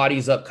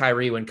 bodies up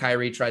Kyrie when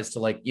Kyrie tries to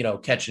like,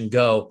 catch and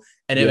go.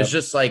 And it was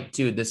just like,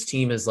 dude, this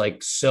team is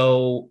like,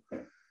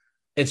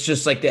 it's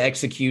just like the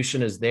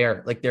execution is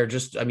there. Like they're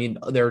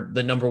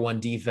the number one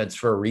defense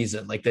for a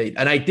reason.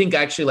 And I think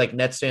actually like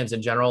Nets fans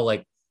in general,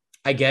 like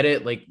I get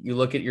it. Like you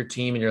look at your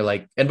team and you're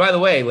like, and by the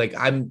way, like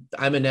I'm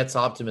a Nets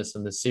optimist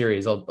in this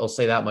series. I'll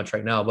say that much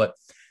right now, but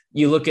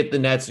you look at the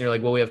Nets and you're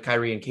like, well, we have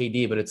Kyrie and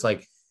KD, but it's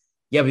like,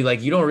 yeah, but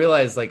like, you don't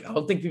realize, like, I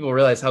don't think people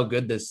realize how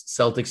good this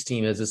Celtics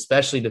team is,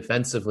 especially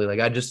defensively.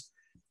 Like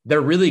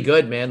they're really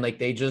good, man. Like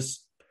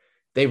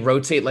they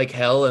rotate like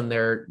hell, and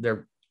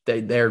they're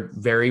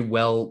very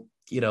well,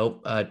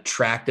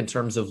 tracked in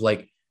terms of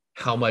like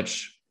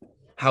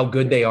how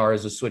good they are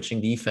as a switching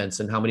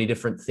defense and how many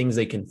different things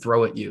they can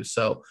throw at you.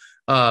 So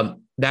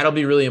that'll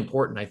be really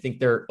important. I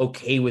think they're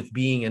okay with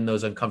being in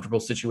those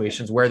uncomfortable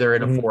situations where they're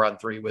in a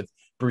 4-on-3 with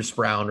Bruce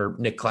Brown or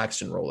Nick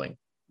Claxton rolling.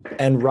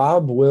 And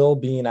Rob Will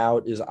being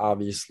out is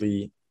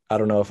obviously, I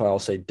don't know if I'll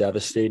say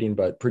devastating,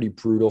 but pretty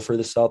brutal for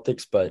the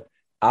Celtics. But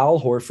Al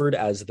Horford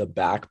as the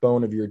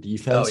backbone of your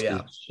defense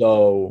is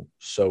so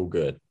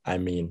good. I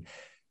mean,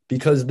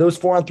 because those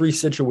 4-on-3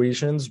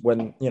 situations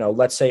when,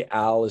 let's say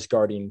Al is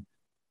guarding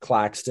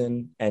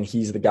Claxton and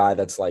he's the guy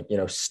that's like,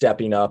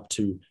 stepping up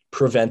to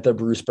prevent the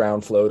Bruce Brown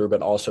floater,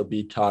 but also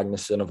be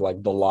cognizant of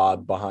like the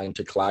lob behind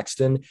to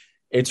Claxton.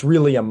 It's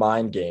really a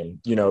mind game.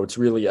 It's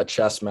really a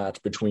chess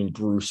match between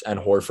Bruce and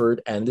Horford.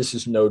 And this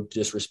is no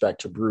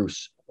disrespect to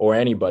Bruce or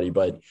anybody,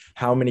 but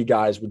how many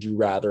guys would you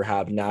rather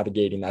have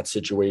navigating that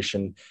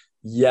situation,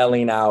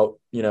 yelling out,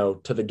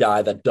 to the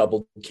guy that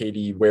doubled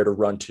KD where to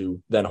run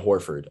to than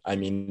Horford? I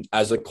mean,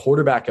 as a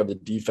quarterback of the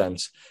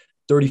defense,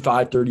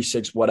 35,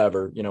 36,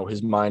 whatever,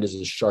 his mind is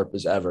as sharp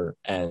as ever.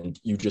 And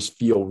you just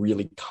feel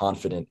really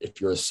confident if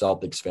you're a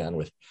Celtics fan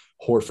with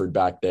Horford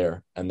back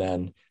there. And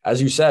then,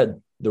 as you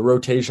said, the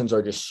rotations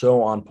are just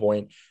so on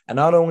point. And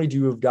not only do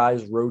you have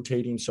guys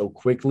rotating so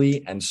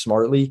quickly and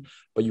smartly,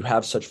 but you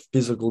have such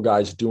physical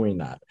guys doing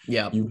that.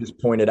 Yeah. You just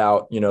pointed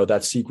out,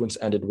 that sequence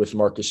ended with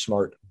Marcus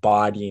Smart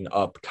bodying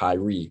up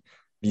Kyrie.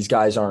 These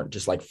guys aren't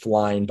just like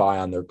flying by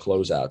on their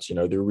closeouts.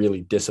 They're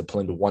really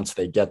disciplined once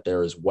they get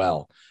there as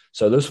well.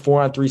 So those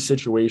 4-on-3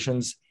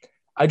 situations,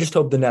 I just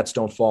hope the Nets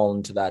don't fall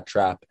into that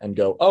trap and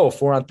go,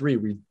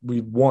 4-on-3,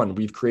 we've won.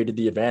 We've created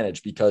the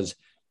advantage, because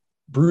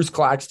Bruce,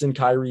 Claxton,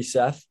 Kyrie,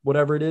 Seth,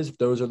 whatever it is, if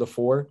those are the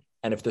 4,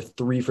 and if the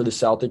 3 for the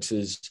Celtics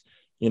is,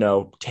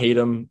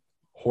 Tatum,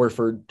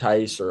 Horford,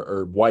 Tice,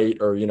 or White,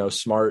 or,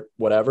 Smart,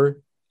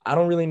 whatever, I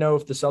don't really know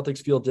if the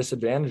Celtics feel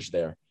disadvantaged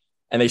there.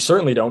 And they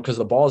certainly don't, because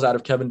the ball's out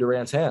of Kevin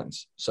Durant's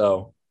hands.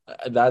 So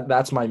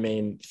that's my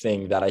main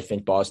thing that I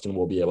think Boston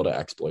will be able to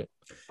exploit.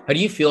 How do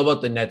you feel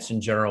about the Nets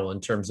in general in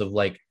terms of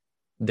like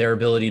their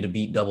ability to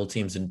beat double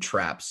teams and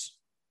traps?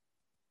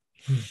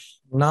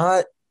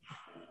 Not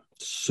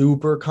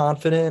super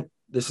confident.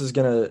 This is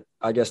going to,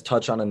 I guess,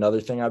 touch on another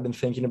thing I've been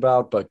thinking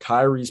about, but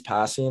Kyrie's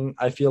passing,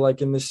 I feel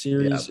like in this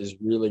series is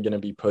really going to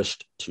be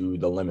pushed to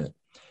the limit.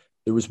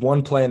 There was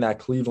one play in that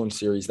Cleveland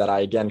series that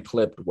I again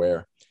clipped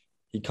where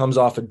he comes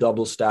off a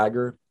double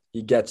stagger,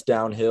 he gets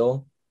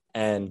downhill,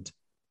 and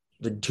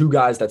the 2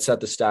 guys that set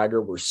the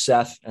stagger were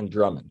Seth and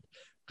Drummond.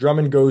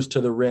 Drummond goes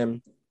to the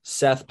rim,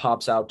 Seth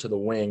pops out to the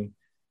wing,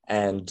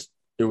 and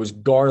it was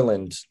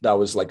Garland that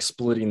was like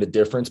splitting the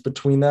difference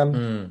between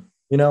them.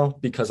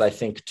 Because I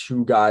think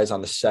 2 guys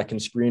on the second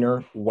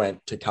screener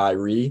went to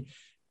Kyrie.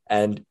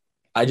 And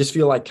I just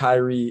feel like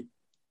Kyrie,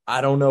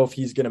 I don't know if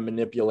he's going to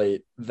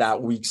manipulate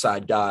that weak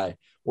side guy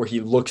where he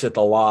looks at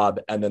the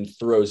lob and then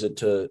throws it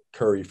to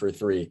Curry for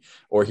 3,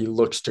 or he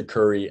looks to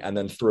Curry and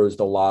then throws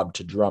the lob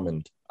to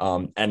Drummond.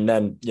 And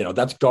then,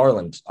 that's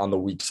Garland on the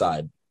weak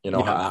side.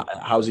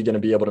 How's he going to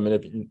be able to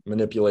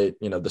manipulate,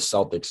 the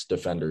Celtics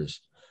defenders?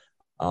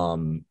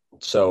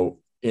 So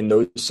in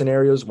those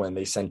scenarios, when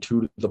they send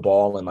 2 to the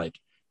ball and like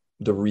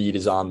the read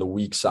is on the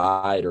weak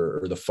side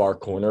or the far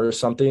corner or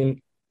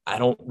something, I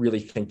don't really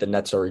think the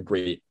Nets are a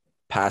great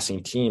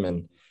passing team.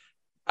 And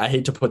I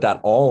hate to put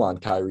that all on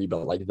Kyrie,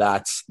 but like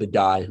that's the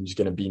guy who's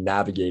going to be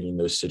navigating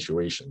those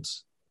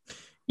situations.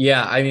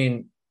 Yeah. I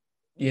mean,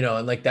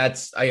 And like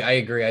I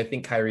agree. I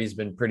think Kyrie's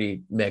been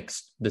pretty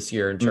mixed this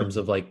year in terms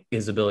of like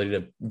his ability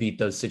to beat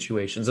those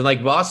situations. And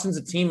like Boston's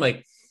a team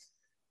like,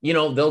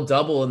 they'll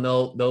double and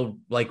they'll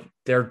like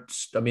they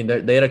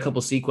had a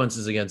couple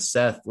sequences against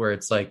Seth where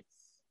it's like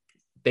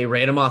they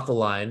ran him off the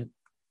line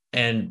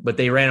but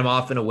they ran him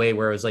off in a way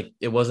where it was like,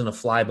 it wasn't a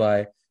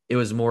flyby. It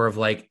was more of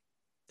like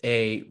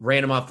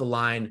ran him off the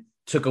line,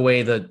 took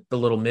away the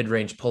little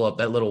mid-range pull-up,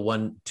 that little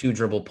 1-2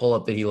 dribble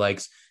pull-up that he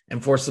likes,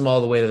 and forced him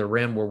all the way to the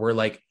rim where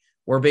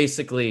we're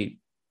basically,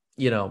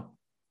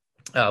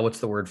 what's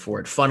the word for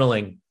it?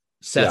 Funneling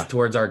Seth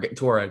towards our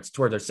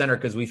center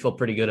because we feel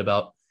pretty good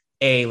about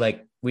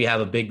like we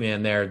have a big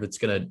man there that's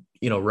gonna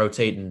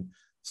rotate and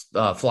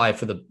fly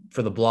for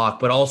the block,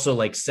 but also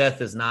like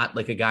Seth is not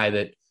like a guy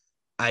that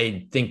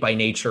I think by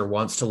nature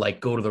wants to like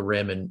go to the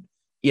rim and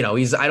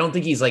I don't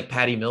think he's like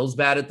Patty Mills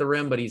bad at the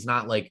rim, but he's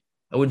not like,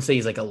 I wouldn't say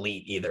he's like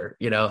elite either,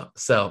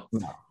 So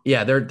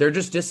yeah, they're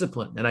just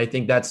disciplined, and I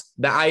think that's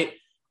that.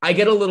 I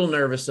get a little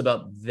nervous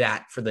about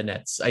that for the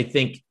Nets. I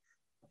think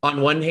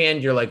on one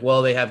hand, you're like,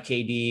 well, they have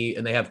KD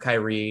and they have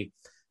Kyrie,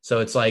 so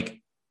it's like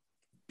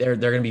they're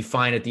going to be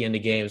fine at the end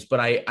of games. But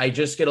I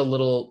just get a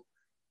little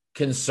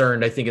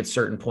concerned, I think, at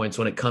certain points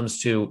when it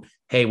comes to,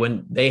 hey,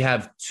 when they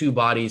have two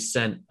bodies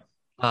sent,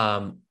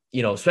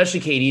 especially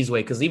KD's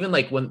way, because even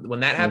like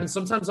when that happens,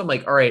 sometimes I'm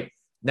like, all right,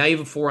 now you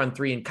have a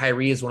 4-on-3 and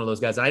Kyrie is one of those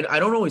guys. And I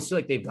don't always feel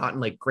like they've gotten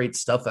like great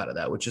stuff out of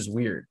that, which is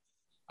weird.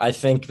 I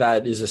think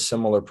that is a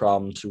similar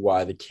problem to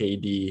why the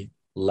KD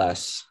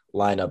less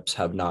lineups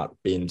have not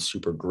been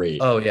super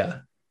great. Oh yeah.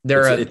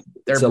 They're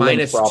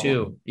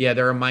 -2. Yeah.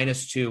 They're a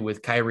 -2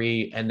 with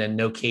Kyrie and then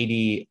no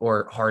KD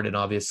or Harden,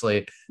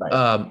 obviously,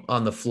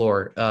 on the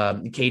floor.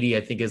 KD,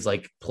 I think, is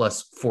like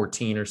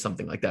 +14 or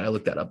something like that. I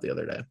looked that up the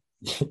other day.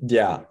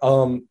 Yeah.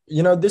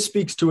 This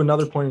speaks to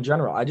another point in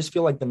general. I just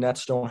feel like the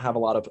Nets don't have a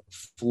lot of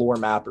floor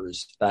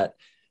mappers that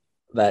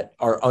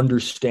are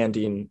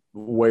understanding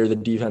where the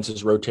defense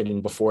is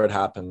rotating before it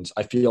happens.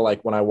 I feel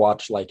like when I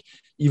watch like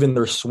even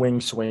their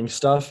swing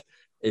stuff,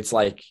 it's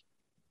like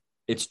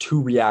it's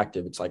too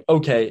reactive. It's like,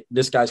 okay,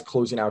 this guy's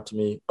closing out to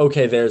me.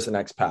 Okay, there's the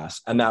next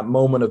pass. And that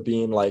moment of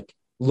being like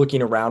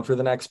looking around for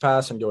the next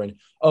pass and going,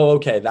 oh,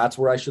 okay, that's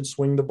where I should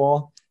swing the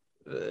ball.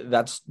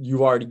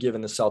 You've already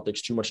given the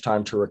Celtics too much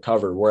time to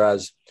recover.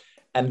 Whereas,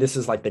 and this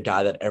is like the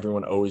guy that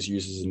everyone always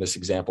uses in this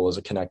example as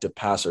a connective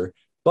passer.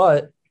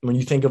 But when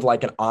you think of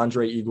like an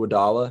Andre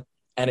Iguodala,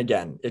 and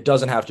again, it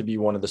doesn't have to be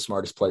one of the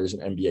smartest players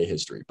in NBA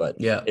history, but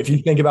if you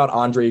think about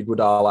Andre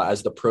Iguodala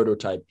as the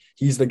prototype,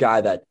 he's the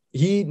guy that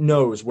he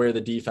knows where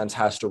the defense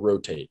has to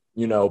rotate,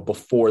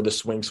 before the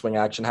swing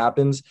action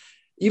happens.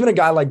 Even a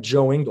guy like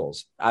Joe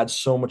Ingles adds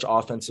so much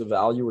offensive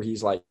value where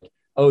he's like,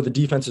 oh, the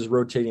defense is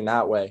rotating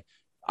that way.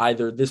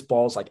 Either this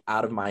ball's like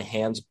out of my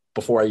hands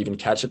before I even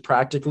catch it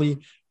practically,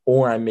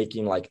 or I'm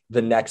making like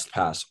the next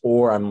pass,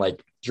 or I'm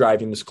like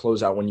driving this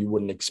closeout when you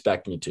wouldn't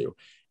expect me to.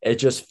 It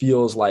just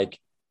feels like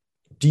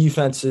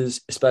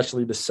defenses,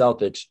 especially the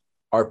Celtics,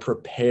 are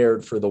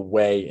prepared for the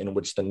way in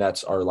which the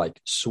Nets are like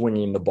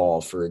swinging the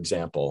ball, for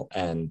example,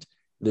 and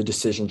the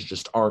decisions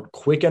just aren't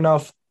quick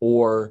enough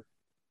or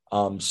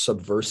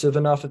subversive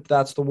enough, if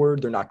that's the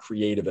word. They're not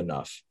creative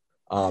enough.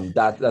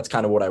 That's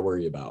kind of what I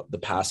worry about, the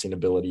passing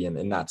ability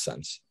in that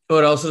sense.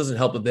 But it also doesn't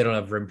help that they don't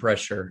have rim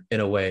pressure in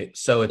a way.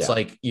 So it's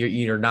like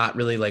you're not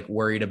really like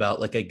worried about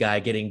like a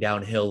guy getting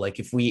downhill. Like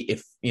if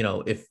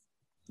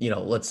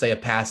let's say a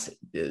pass,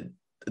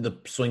 the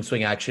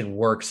swing action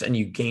works and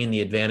you gain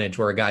the advantage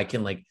where a guy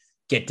can like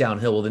get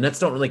downhill. Well, the Nets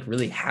don't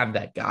really have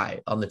that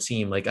guy on the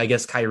team. Like I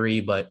guess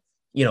Kyrie, but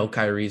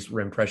Kyrie's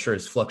rim pressure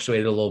has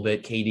fluctuated a little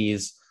bit.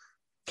 KD's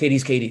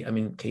KD. I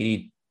mean,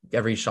 KD,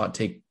 every shot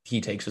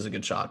he takes is a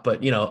good shot.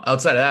 But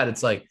outside of that,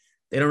 it's like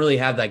they don't really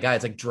have that guy.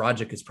 It's like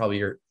Dragic is probably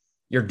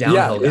your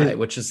downhill guy,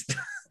 which is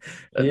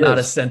not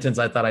a sentence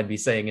I thought I'd be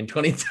saying in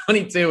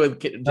 2022 with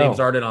James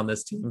Harden on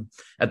this team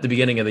at the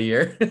beginning of the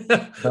year.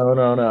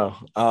 No.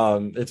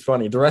 It's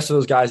funny. The rest of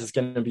those guys, it's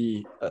going to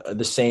be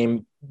the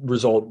same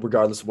result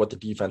regardless of what the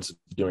defense is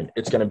doing.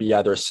 It's going to be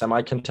either a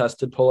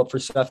semi-contested pull-up for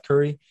Seth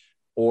Curry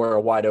or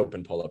a wide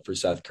open pull-up for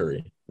Seth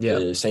Curry.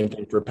 Yeah. Same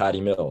thing for Patty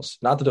Mills.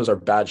 Not that those are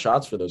bad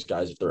shots for those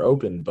guys if they're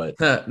open, but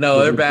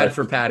no, they're bad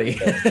for Patty.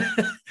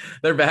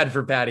 They're bad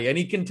for Patty.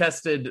 Any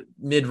contested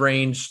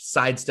mid-range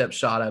sidestep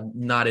shot, I'm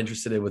not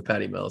interested in with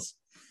Patty Mills.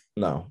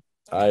 No,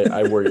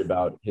 I worry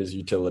about his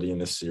utility in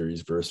this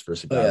series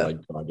versus a guy like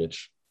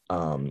Dragic.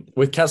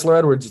 With Kessler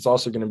Edwards, it's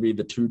also going to be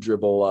the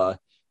 2-dribble,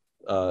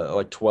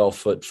 like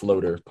 12-foot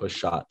floater push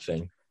shot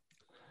thing.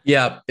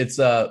 Yeah, it's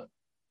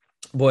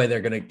boy,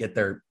 they're going to get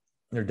their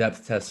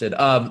depth tested.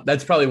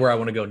 That's probably where I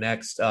want to go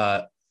next.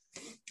 I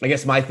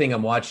guess my thing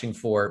I'm watching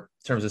for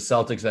in terms of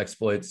Celtics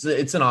exploits,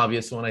 it's an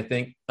obvious one. I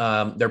think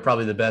they're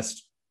probably the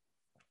best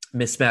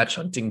mismatch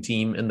hunting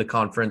team in the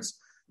conference,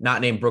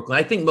 not named Brooklyn.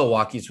 I think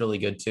Milwaukee's really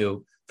good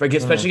too,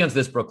 especially against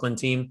this Brooklyn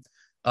team.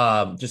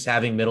 Just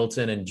having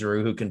Middleton and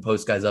Drew who can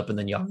post guys up, and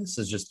then Giannis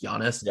is just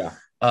Giannis. Yeah.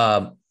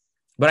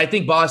 But I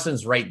think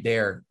Boston's right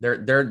there.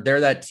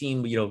 They're that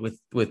team,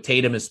 with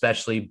Tatum,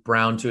 especially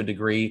Brown to a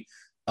degree.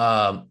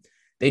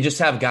 they just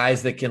have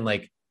guys that can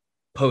like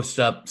post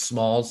up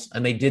smalls,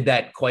 and they did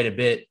that quite a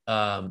bit.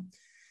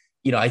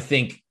 I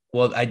think,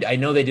 well, I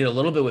know they did a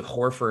little bit with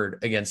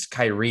Horford against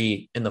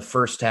Kyrie in the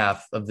first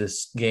half of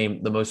this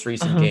game, the most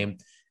recent game.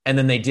 And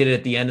then they did it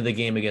at the end of the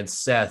game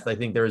against Seth. I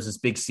think there was this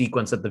big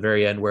sequence at the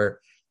very end where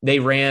they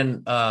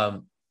ran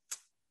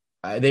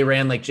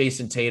like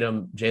Jason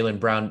Tatum,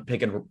 Jaylen Brown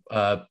pick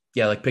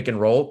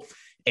and roll.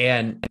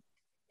 And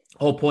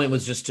whole point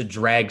was just to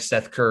drag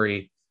Seth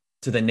Curry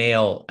to the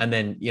nail. And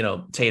then,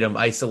 Tatum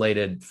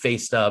isolated,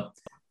 faced up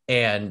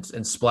and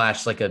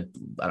splashed like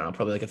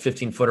probably like a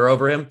 15-footer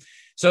over him.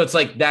 So it's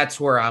like, that's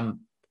where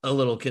I'm a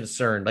little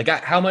concerned. Like,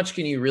 how much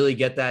can you really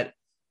get that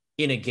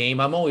in a game?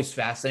 I'm always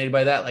fascinated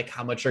by that. Like,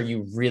 how much are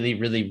you really,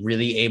 really,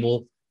 really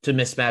able to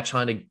mismatch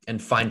hunt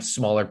and find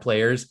smaller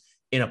players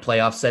in a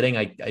playoff setting?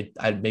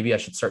 I maybe I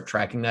should start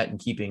tracking that and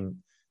keeping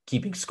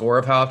score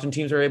of how often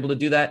teams are able to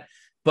do that.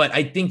 But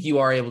I think you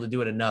are able to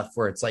do it enough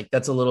where it's like,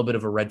 that's a little bit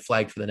of a red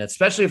flag for the Nets,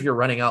 especially if you're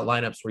running out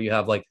lineups where you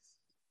have like,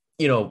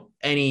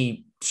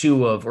 any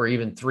two of, or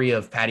even three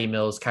of Patty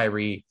Mills,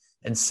 Kyrie,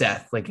 and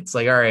Seth. Like, it's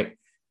like, all right,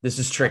 this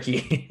is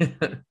tricky.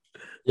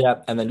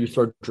 Yeah, and then you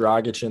throw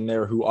Dragic in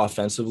there, who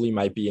offensively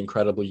might be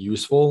incredibly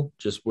useful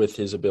just with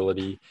his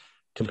ability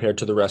compared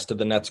to the rest of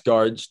the Nets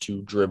guards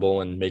to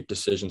dribble and make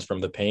decisions from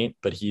the paint.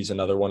 But he's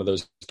another one of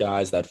those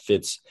guys that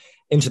fits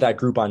into that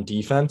group on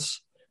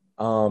defense.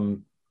 We've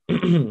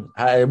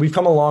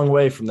come a long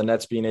way from the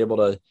Nets being able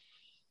to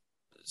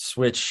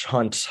switch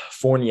Hunt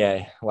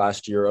Fournier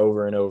last year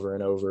over and over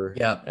and over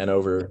and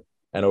over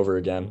and over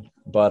again.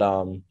 But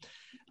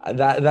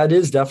that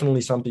is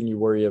definitely something you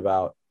worry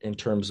about in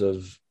terms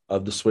of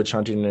the switch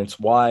hunting. And it's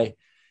why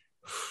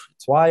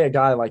a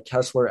guy like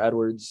Kessler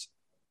Edwards,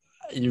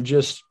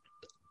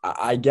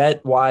 I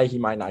get why he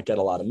might not get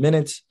a lot of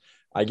minutes.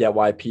 I get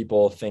why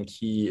people think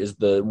he is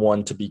the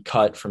one to be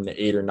cut from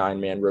the 8 or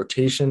 9 man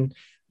rotation,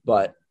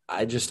 but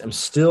I just am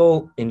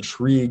still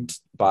intrigued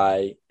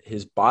by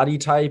his body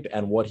type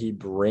and what he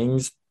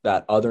brings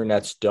that other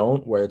Nets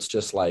don't, where it's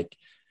just like,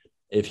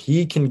 if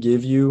he can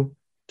give you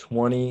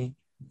 20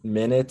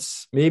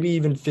 minutes, maybe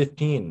even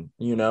 15,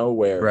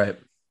 where Right.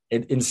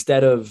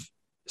 Instead of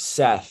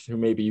Seth, who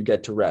maybe you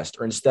get to rest,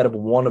 or instead of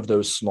one of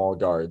those small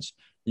guards,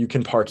 you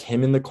can park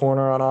him in the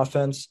corner on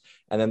offense.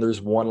 And then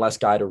there's one less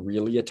guy to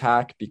really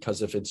attack,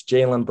 because if it's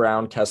Jaylen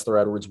Brown, Kessler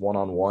Edwards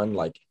one-on-one,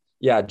 like,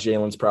 yeah,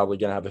 Jaylen's probably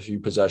going to have a few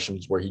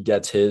possessions where he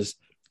gets his.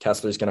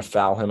 Kessler's going to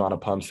foul him on a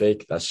pump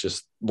fake. That's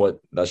just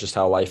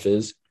how life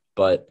is.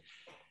 But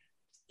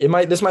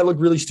this might look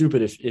really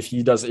stupid if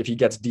he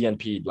gets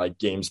DNP'd like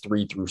games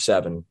 3 through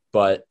 7.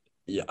 But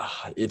yeah,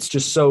 it's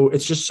just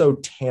so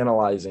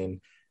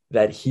tantalizing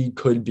that he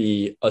could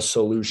be a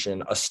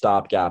solution, a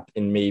stopgap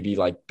in maybe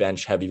like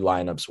bench heavy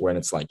lineups when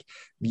it's like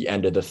the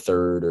end of the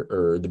third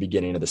or the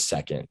beginning of the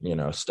second,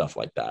 stuff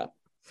like that.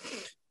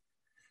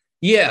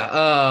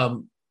 Yeah.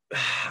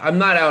 I'm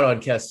not out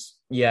on Kess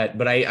yet,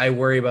 but I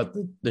worry about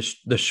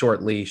the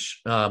short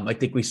leash. I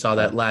think we saw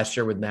that last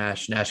year with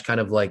Nash. Nash kind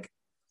of like,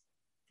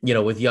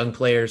 with young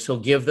players, he'll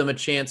give them a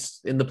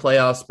chance in the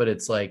playoffs, but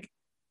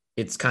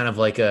it's kind of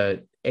like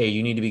hey,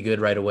 you need to be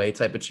good right away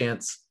type of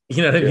chance.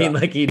 You know what I mean?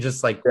 Like, he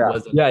just like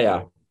wasn't.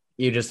 Yeah.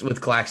 You just,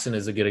 with Claxton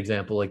is a good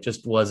example. Like,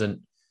 just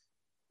wasn't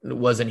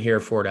here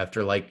for it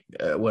after like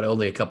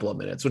only a couple of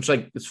minutes, which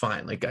like is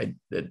fine. Like,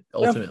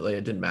 ultimately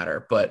it didn't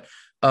matter, but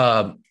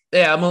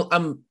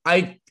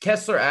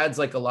Kessler adds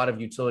like a lot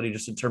of utility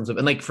just in terms of,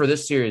 and like for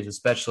this series,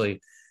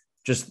 especially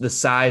just the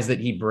size that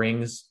he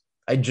brings.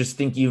 I just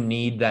think you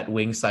need that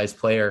wing size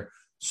player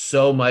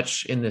so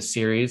much in this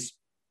series,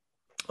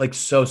 like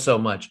so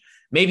much,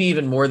 maybe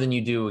even more than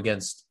you do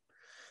against,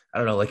 I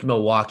don't know, like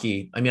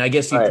Milwaukee. I mean, I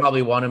guess you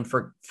probably want him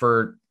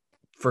for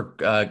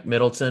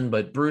Middleton,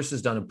 but Bruce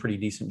has done a pretty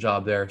decent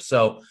job there.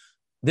 So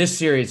this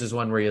series is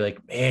one where you're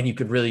like, man, you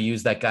could really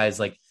use that guy's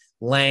like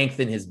length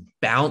and his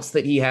bounce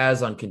that he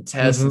has on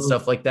contests and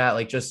stuff like that.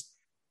 Like, just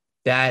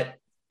that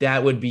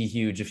would be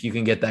huge if you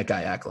can get that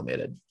guy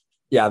acclimated.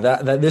 Yeah,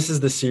 that this is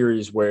the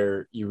series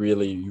where you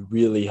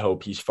really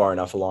hope he's far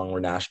enough along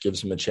where Nash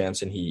gives him a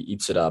chance and he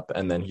eats it up,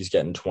 and then he's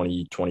getting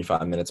 20,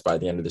 25 minutes by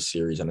the end of the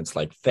series. And it's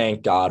like,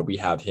 thank God we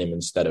have him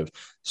instead of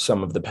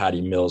some of the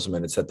Patty Mills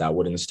minutes that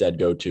would instead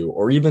go to,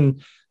 or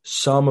even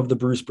some of the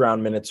Bruce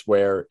Brown minutes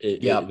where they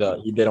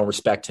don't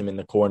respect him in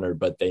the corner,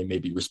 but they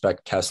maybe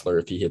respect Kessler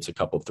if he hits a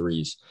couple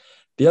threes.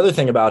 The other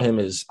thing about him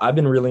is I've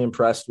been really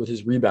impressed with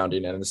his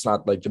rebounding, and it's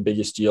not like the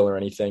biggest deal or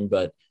anything,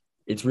 but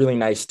it's really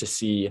nice to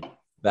see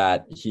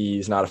that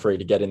he's not afraid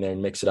to get in there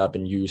and mix it up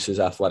and use his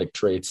athletic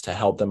traits to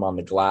help them on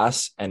the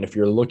glass. And if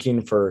you're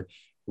looking for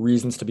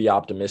reasons to be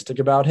optimistic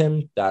about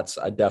him, that's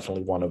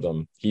definitely one of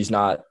them. He's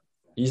not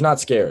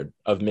scared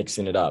of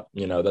mixing it up.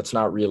 That's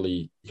not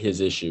really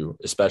his issue,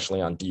 especially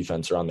on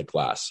defense or on the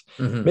glass.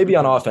 Mm-hmm. Maybe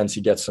on offense,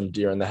 he gets some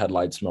deer in the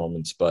headlights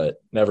moments,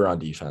 but never on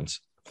defense.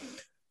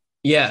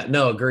 Yeah,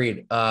 no,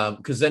 agreed.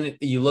 Cause then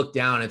you look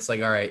down, it's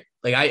like, all right,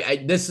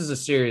 like this is a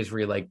series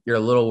where you're a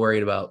little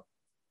worried about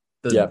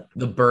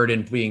the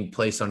burden being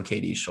placed on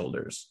KD's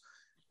shoulders.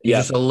 You're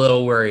just a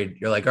little worried.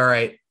 You're like, all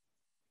right,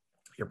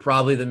 You're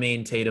probably the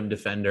main Tatum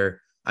defender.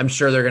 I'm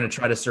sure they're going to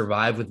try to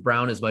survive with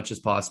Brown as much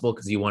as possible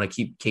because you want to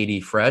keep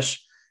KD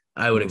fresh.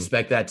 I would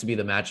expect that to be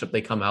the matchup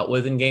they come out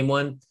with in game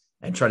one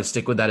and try to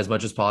stick with that as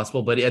much as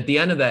possible. But at the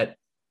end of that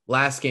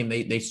last game,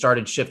 they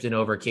started shifting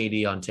over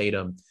KD on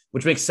Tatum,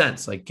 which makes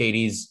sense. Like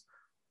KD's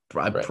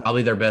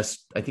probably their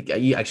best, I think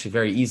actually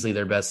very easily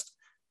their best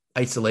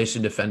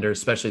isolation defender,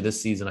 especially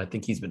this season. I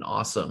think he's been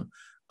awesome.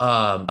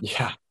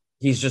 Yeah.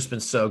 He's just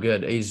been so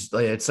good.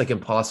 It's like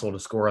impossible to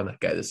score on that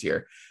guy this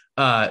year.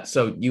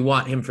 So you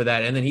want him for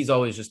that. And then he's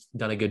always just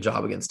done a good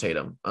job against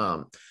Tatum.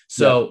 I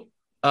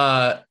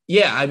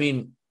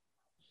mean,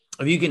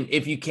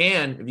 if you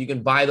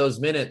can buy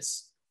those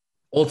minutes,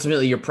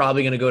 ultimately you're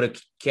probably going to go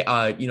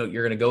to,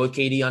 you're going to go with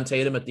KD on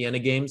Tatum at the end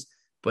of games.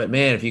 But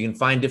man, if you can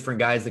find different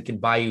guys that can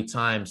buy you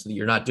time so that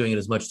you're not doing it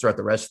as much throughout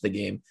the rest of the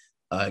game,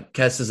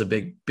 Kess is a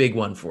big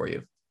one for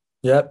you.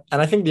 Yep.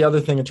 And I think the other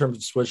thing in terms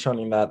of switch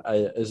hunting that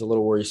is a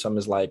little worrisome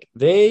is like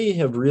they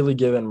have really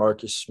given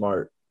Marcus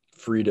Smart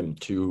freedom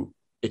to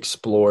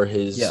explore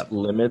his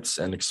limits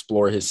and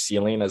explore his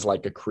ceiling as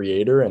like a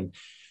creator. And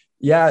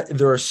yeah,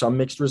 there are some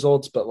mixed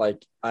results, but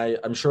like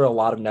I'm sure a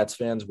lot of Nets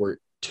fans were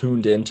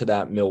tuned into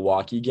that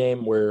Milwaukee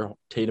game where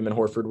Tatum and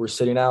Horford were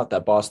sitting out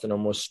that Boston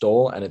almost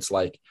stole. And it's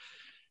like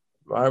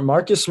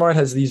Marcus Smart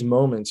has these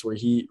moments where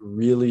he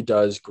really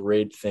does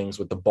great things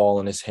with the ball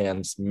in his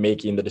hands,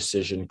 making the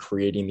decision,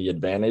 creating the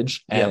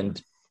advantage. Yep.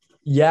 And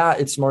yeah,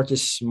 it's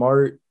Marcus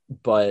Smart,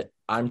 but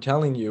I'm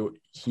telling you,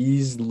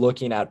 he's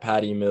looking at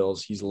Patty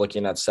Mills. He's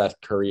looking at Seth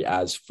Curry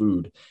as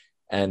food.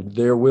 And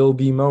there will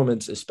be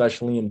moments,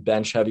 especially in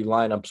bench heavy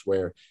lineups,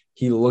 where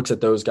he looks at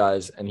those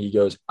guys and he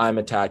goes, I'm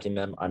attacking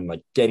them. I'm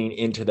like getting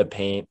into the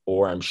paint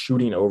or I'm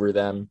shooting over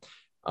them.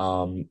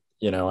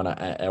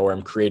 Or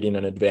I'm creating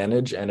an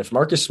advantage. And if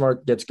Marcus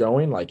Smart gets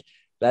going, like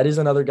that is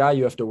another guy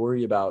you have to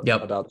worry about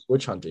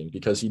switch hunting,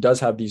 because he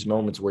does have these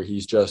moments where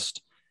he's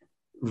just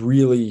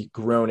really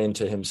grown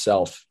into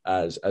himself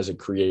as a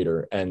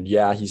creator. And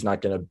yeah, he's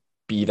not going to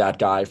be that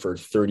guy for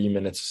 30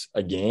 minutes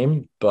a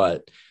game,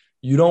 but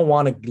you don't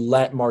want to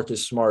let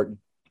Marcus Smart,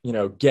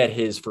 get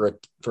his for a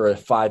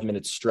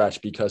 5-minute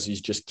stretch because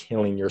he's just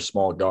killing your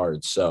small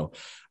guards. So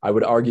I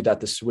would argue that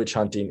the switch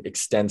hunting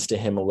extends to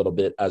him a little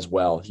bit as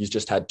well. He's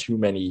just had too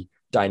many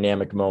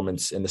dynamic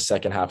moments in the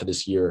second half of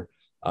this year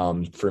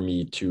for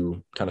me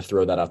to kind of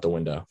throw that out the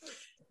window.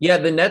 Yeah,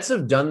 the Nets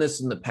have done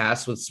this in the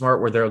past with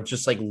Smart where they'll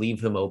just like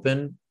leave him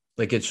open.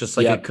 Like it's just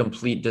like a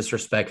complete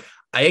disrespect.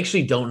 I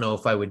actually don't know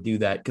if I would do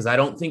that because I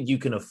don't think you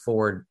can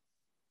afford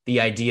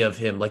the idea of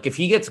him. Like if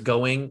he gets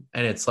going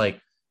and it's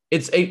like,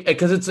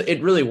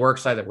 it really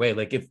works either way.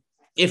 Like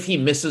if he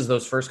misses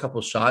those first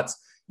couple shots,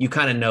 you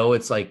kind of know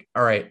it's like,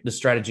 all right, the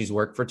strategies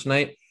work for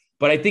tonight.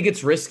 But I think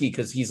it's risky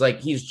because he's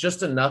just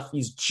good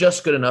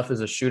enough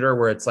as a shooter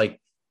where it's like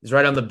he's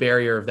right on the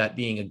barrier of that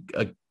being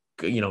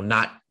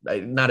not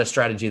a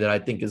strategy that I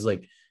think is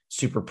like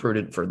super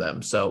prudent for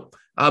them. So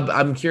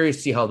I'm curious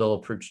to see how they'll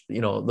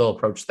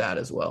approach that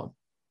as well.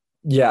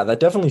 Yeah, that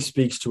definitely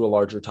speaks to a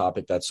larger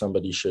topic that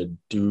somebody should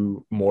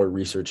do more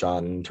research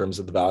on in terms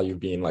of the value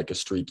of being like a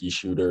streaky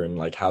shooter and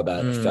like how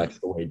that affects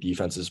the way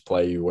defenses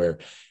play you, where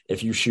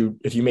if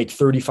you make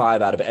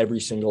 35 out of every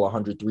single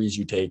 100 threes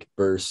you take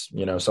versus,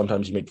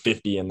 sometimes you make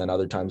 50 and then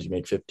other times you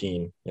make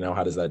 15,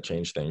 how does that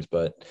change things?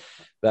 But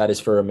that is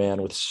for a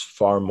man with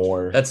far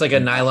more. That's like a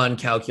nylon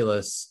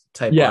calculus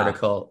type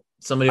article.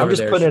 Somebody I'm over just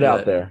there putting it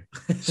out there.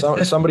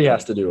 Somebody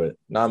has to do it.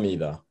 Not me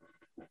though.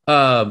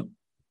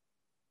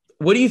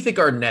 What do you think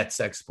are Nets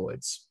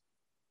exploits?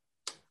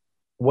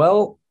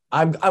 Well,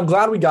 I'm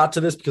glad we got to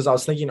this because I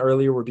was thinking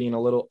earlier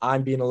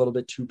I'm being a little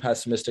bit too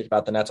pessimistic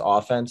about the Nets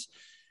offense.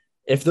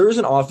 If there is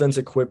an offense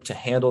equipped to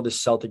handle the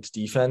Celtics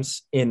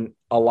defense in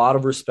a lot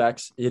of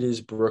respects, it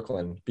is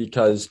Brooklyn,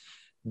 because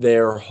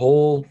their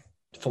whole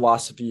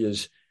philosophy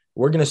is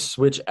we're going to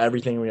switch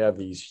everything. We have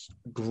these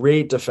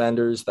great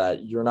defenders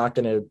that you're not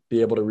going to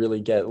be able to really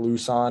get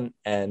loose on.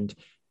 And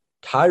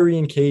Kyrie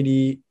and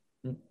KD,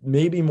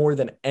 maybe more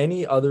than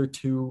any other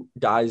two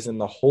guys in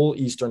the whole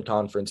Eastern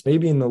Conference,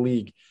 maybe in the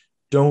league,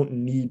 don't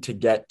need to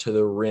get to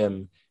the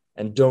rim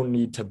and don't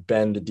need to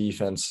bend the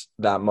defense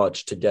that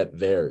much to get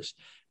theirs.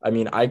 I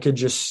mean, I could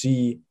just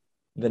see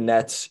the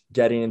Nets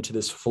getting into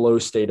this flow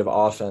state of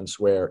offense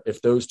where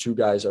if those two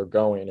guys are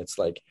going, it's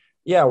like,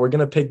 yeah, we're going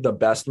to pick the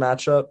best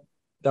matchup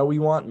that we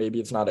want. Maybe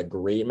it's not a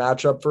great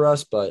matchup for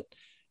us, but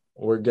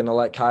we're going to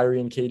let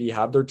Kyrie and KD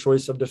have their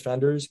choice of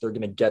defenders. They're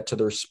going to get to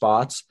their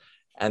spots.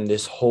 And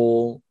this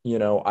whole,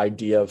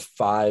 idea of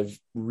 5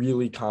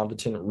 really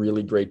competent,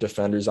 really great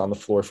defenders on the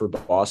floor for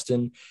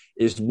Boston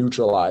is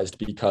neutralized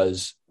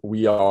because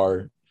we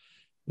are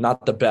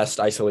not the best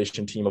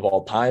isolation team of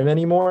all time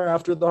anymore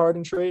after the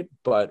Harden trade,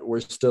 but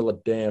we're still a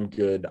damn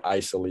good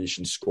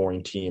isolation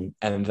scoring team.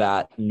 And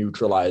that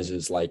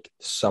neutralizes like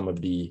some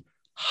of the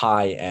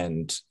high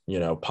end,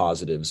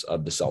 positives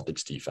of the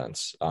Celtics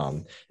defense.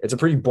 It's a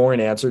pretty boring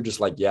answer. Just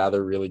like, yeah,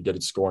 they're really good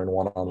at scoring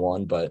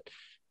one-on-one, but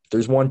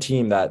there's one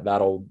team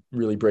that'll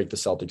really break the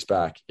Celtics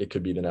back, it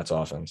could be the Nets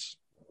offense.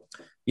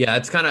 Yeah,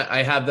 it's kind of,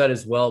 I have that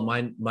as well.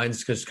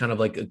 Mine's just kind of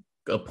like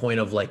a point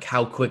of like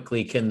how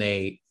quickly can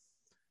they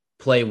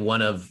play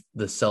one of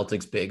the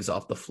Celtics bigs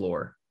off the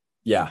floor.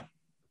 Yeah.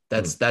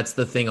 That's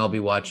the thing I'll be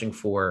watching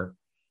for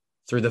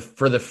for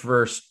the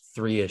first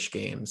 3-ish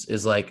games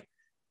is like,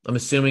 I'm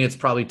assuming it's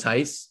probably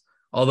Tice.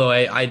 Although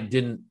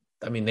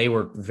they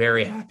were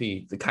very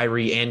happy. The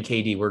Kyrie and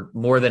KD were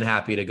more than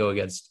happy to go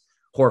against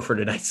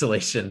Horford in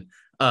isolation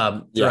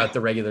throughout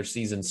the regular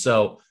season.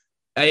 So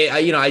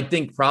I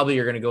think probably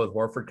you're going to go with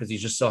Horford because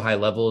he's just so high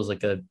level as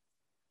like a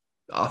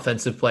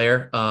offensive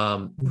player,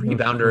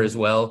 rebounder as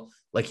well.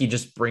 Like he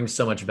just brings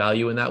so much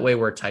value in that way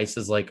where Tice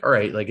is like, all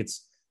right, like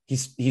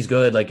he's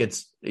good. Like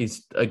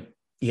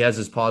he has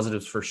his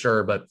positives for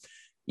sure. But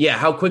yeah,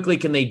 how quickly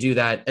can they do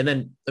that? And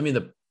then,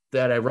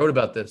 that I wrote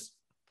about this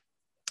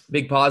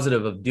big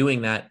positive of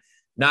doing that.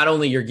 Not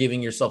only you're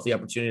giving yourself the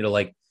opportunity to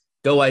like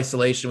go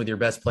isolation with your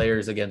best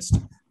players against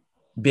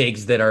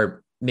bigs that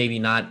are maybe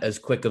not as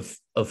quick of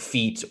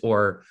feet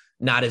or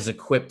not as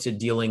equipped to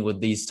dealing with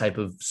these type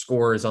of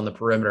scorers on the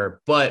perimeter,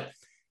 but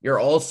you're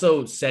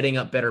also setting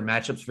up better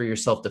matchups for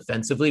yourself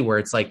defensively where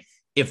it's like,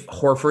 if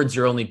Horford's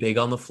your only big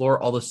on the floor,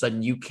 all of a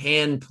sudden you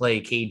can play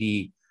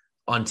KD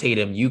on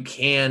Tatum. You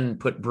can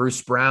put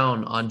Bruce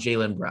Brown on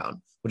Jaylen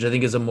Brown, which I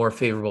think is a more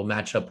favorable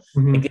matchup.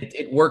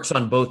 It works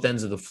on both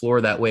ends of the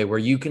floor that way where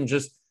you can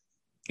just,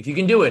 if you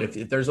can do it,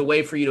 if there's a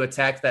way for you to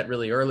attack that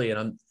really early,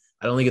 and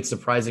I don't think it's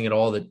surprising at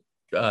all that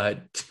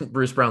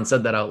Bruce Brown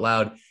said that out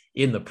loud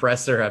in the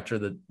presser after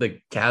the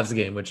Cavs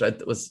game, which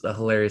was a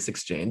hilarious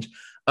exchange.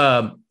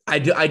 I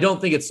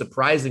don't think it's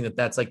surprising that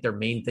that's like their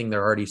main thing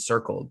they're already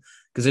circled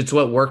because it's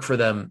what worked for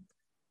them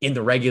in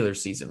the regular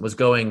season was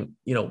going,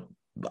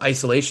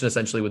 isolation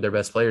essentially with their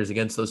best players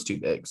against those two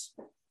bigs.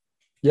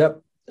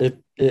 Yep.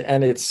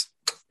 It's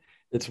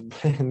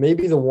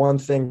maybe the one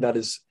thing that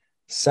is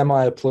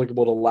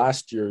semi-applicable to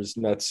last year's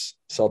Nets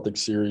Celtics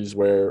series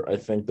where I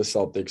think the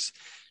Celtics,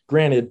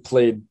 granted,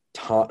 played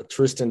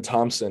Tristan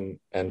Thompson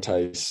and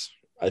Tice,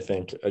 I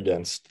think,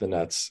 against the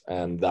Nets,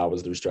 and that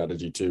was their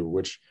strategy too.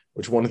 Which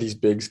one of these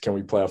bigs can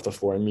we play off the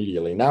floor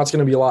immediately? Now it's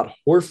going to be a lot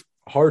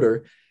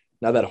harder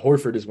now that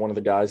Horford is one of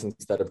the guys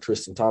instead of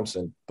Tristan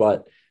Thompson,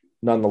 but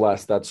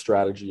nonetheless, that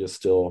strategy is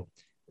still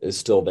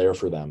there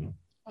for them.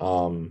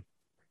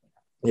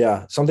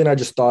 Something I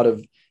just thought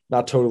of,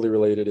 not totally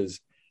related, is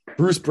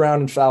Bruce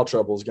Brown in foul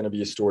trouble is going to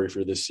be a story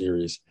for this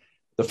series.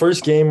 The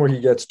first game where he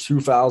gets 2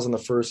 fouls in the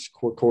first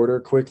quarter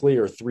quickly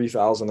or 3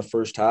 fouls in the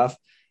first half,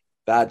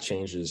 that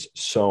changes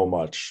so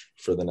much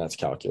for the Nets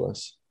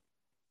calculus.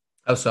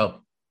 How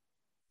so?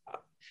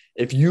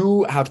 If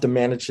you have to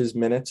manage his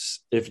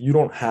minutes, if you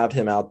don't have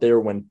him out there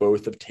when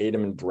both of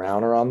Tatum and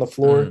Brown are on the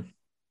floor,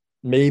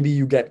 maybe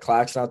you get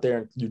Claxton out there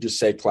and you just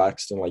say,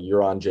 Claxton, like,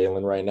 you're on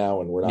Jaylen right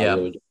now and we're not really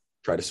going to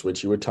try to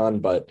switch you a ton.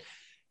 But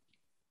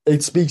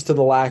it speaks to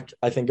the lack,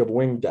 I think, of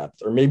wing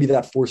depth, or maybe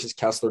that forces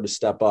Kessler to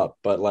step up.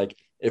 But, like,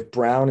 if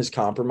Brown is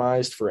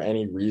compromised for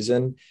any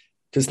reason,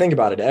 because think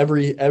about it,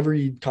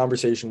 every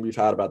conversation we've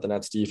had about the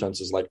Nets defense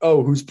is like,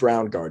 oh, who's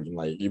Brown guarding?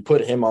 Like, you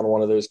put him on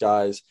one of those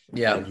guys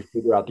and you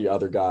figure out the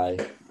other guy,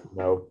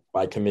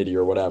 by committee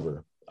or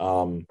whatever.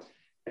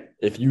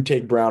 If you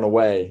take Brown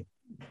away,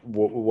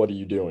 what are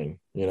you doing?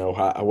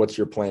 What's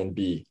your plan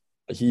B?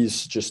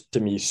 He's just,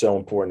 to me, so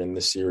important in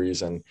this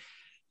series. And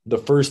the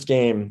first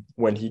game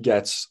when he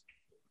gets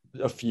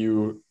a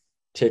few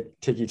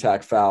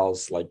ticky-tack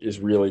fouls, like, is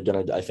really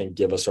going to, I think,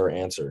 give us our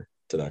answer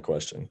to that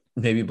question.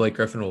 Maybe Blake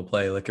Griffin will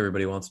play like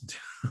everybody wants him to.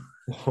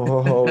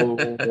 Oh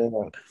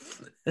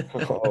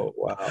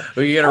wow.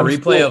 We get a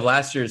replay of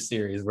last year's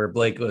series where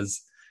Blake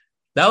was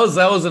that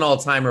was an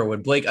all-timer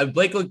when Blake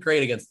looked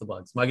great against the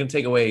Bucks. I'm not going to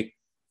take away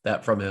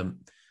that from him.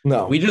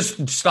 No. We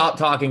just stopped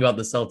talking about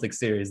the Celtics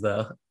series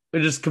though.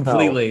 We just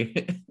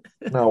completely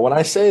No, when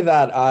I say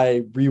that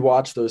I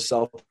rewatch those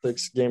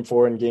Celtics game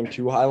 4 and game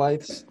 2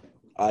 highlights,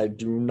 I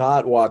do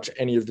not watch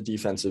any of the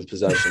defensive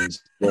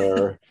possessions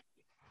where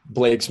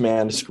Blake's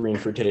man screen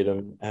for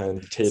Tatum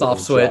and Tatum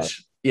soft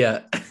switch.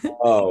 Yeah.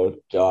 Oh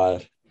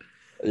God.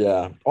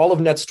 Yeah. All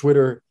of Nets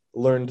Twitter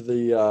learned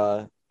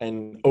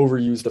and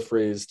overused the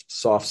phrase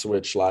soft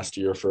switch last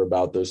year for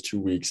about those 2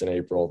 weeks in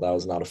April. That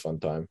was not a fun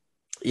time.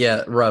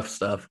 Yeah. Rough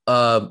stuff.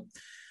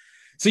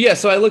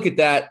 So I look at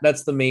that.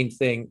 That's the main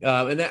thing.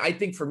 And then I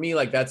think for me,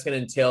 like, that's going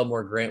to entail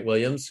more Grant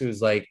Williams,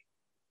 who's like,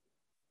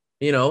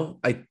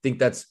 I think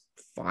that's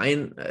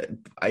fine.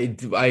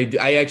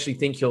 I actually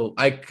think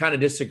I kind of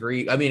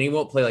disagree. I mean, he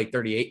won't play like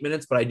 38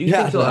 minutes, but I do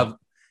think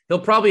he'll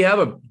probably have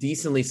a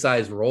decently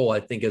sized role, I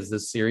think, as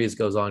this series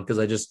goes on. Cause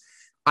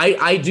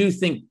I do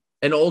think,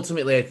 and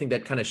ultimately I think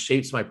that kind of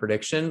shapes my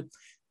prediction.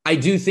 I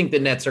do think the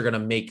Nets are going to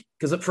make,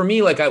 cause for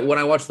me, like when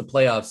I watch the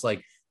playoffs,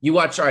 like you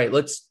watch, all right,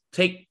 let's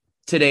take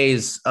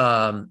today's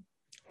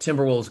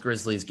Timberwolves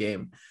Grizzlies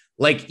game.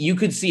 Like you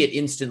could see it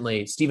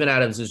instantly. Steven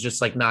Adams is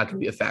just like not going to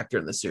be a factor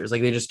in the series.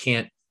 Like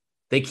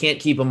they can't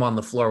keep him on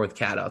the floor with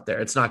Cat out there.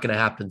 It's not going to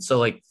happen. So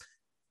like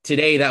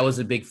today, that was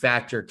a big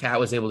factor. Cat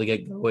was able to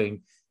get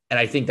going. And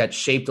I think that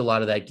shaped a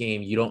lot of that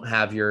game. You don't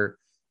have your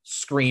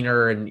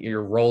screener and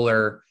your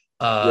roller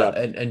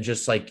and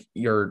just like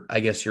your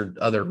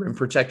other rim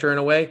protector in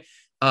a way.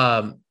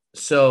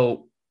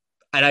 So,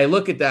 and I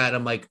look at that and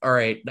I'm like, all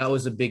right, that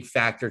was a big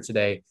factor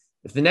today.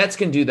 If the Nets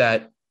can do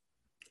that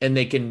and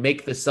they can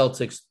make the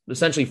Celtics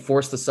essentially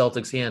force the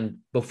Celtics hand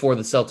before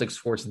the Celtics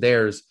force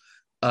theirs,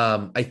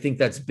 I think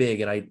that's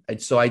big. And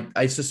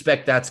I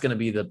suspect that's going to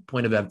be the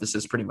point of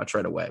emphasis pretty much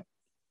right away.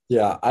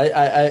 Yeah,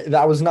 I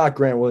that was not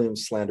Grant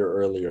Williams slander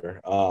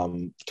earlier,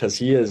 because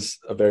he is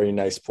a very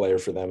nice player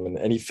for them,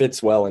 and he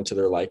fits well into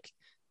their like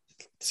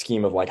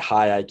scheme of like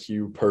high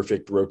IQ,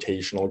 perfect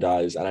rotational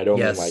guys. And I don't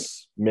mean like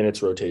Yes.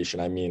 minutes rotation.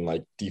 I mean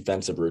like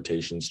defensive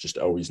rotations, just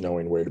always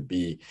knowing where to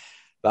be.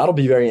 That'll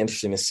be very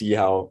interesting to see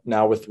how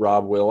now with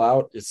Rob Will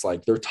out, it's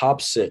like their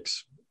top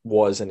six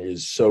was and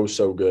is so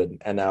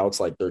good. And now it's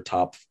like their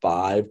top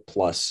five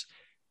plus,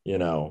 you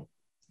know,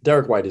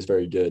 Derek White is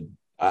very good.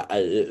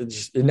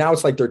 Now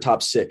it's like their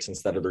top six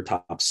instead of their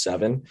top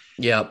seven.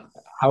 Yep.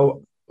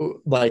 How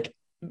like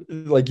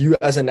you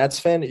as a Nets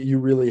fan, you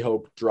really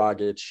hope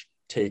Dragic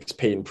takes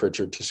Peyton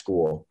Pritchard to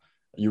school.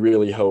 You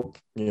really hope,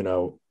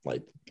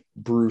 like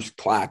Bruce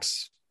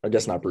Clax, I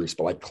guess not Bruce,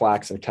 but like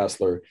Clax and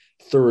Kessler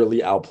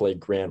thoroughly outplay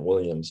Grant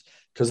Williams.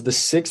 Because the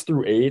 6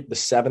 through 8, the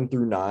 7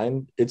 through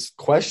 9, it's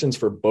questions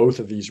for both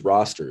of these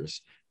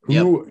rosters.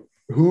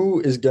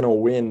 Who is going to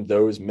win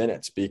those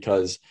minutes?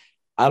 Because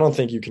I don't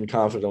think you can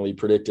confidently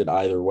predict it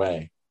either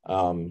way.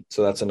 So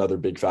that's another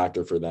big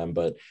factor for them.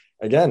 But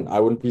again, I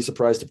wouldn't be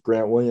surprised if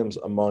Grant Williams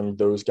among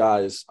those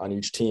guys on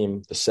each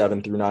team, the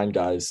 7 through 9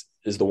 guys,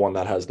 is the one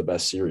that has the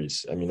best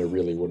series. I mean, it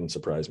really wouldn't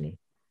surprise me.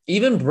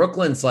 Even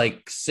Brooklyn's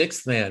like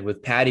sixth man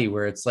with Patty,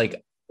 where it's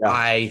like, Yeah.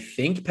 I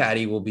think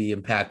Patty will be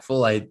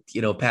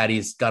impactful.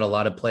 Patty's got a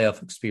lot of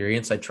playoff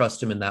experience. I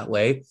trust him in that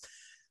way.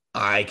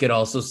 I could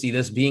also see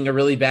this being a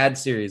really bad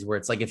series where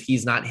it's like, if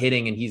he's not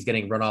hitting and he's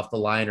getting run off the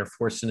line or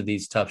forced into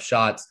these tough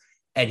shots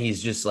and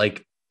he's just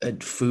like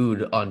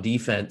food on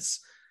defense,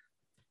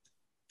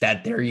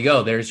 that there you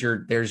go. There's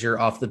your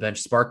off the bench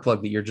spark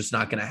plug that you're just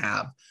not going to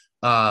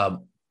have.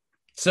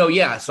 So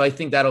I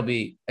think that'll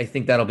be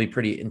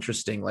pretty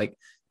interesting. Like,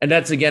 and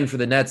that's again for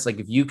the Nets. Like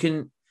if you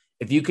can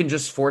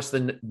just force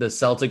the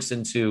Celtics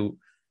into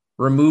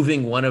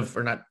removing one of,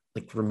 or not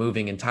like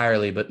removing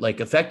entirely, but like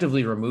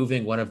effectively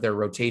removing one of their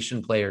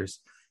rotation players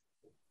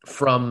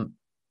from,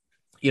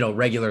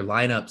 regular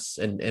lineups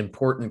and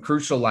important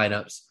crucial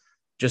lineups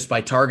just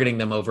by targeting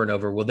them over and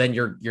over. Well, then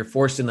you're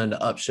forcing them to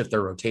upshift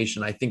their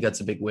rotation. I think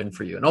that's a big win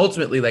for you. And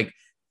ultimately, like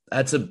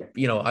that's a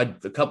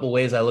couple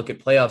ways I look at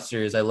playoff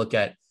series. I look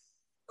at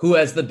who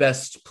has the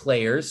best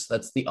players.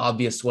 That's the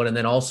obvious one. And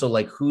then also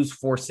like who's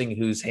forcing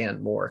whose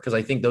hand more. Cause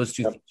I think those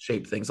two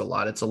shape things a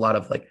lot. It's a lot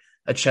of like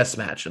a chess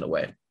match in a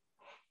way.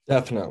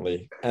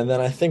 Definitely. And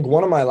then I think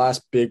one of my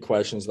last big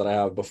questions that I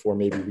have before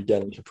maybe we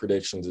get into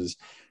predictions is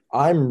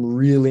I'm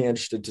really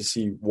interested to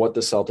see what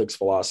the Celtics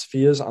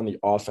philosophy is on the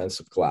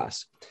offensive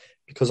glass.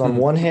 Because on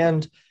one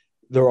hand,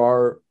 there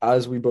are,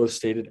 as we both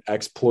stated,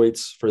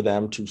 exploits for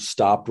them to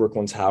stop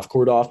Brooklyn's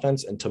half-court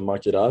offense and to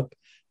muck it up.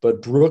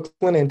 But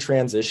Brooklyn in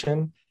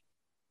transition,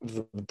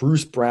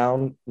 Bruce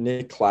Brown,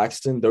 Nick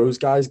Claxton, those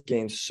guys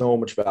gain so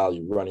much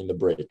value running the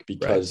break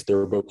because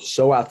they're both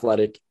so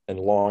athletic and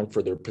long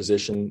for their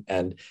position.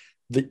 And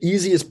the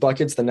easiest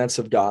buckets the Nets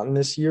have gotten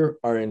this year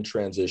are in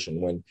transition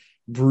when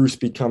Bruce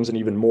becomes an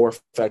even more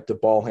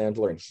effective ball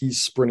handler and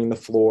he's sprinting the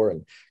floor,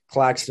 and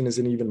Claxton is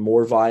an even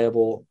more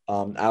viable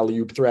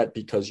alley-oop threat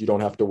because you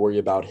don't have to worry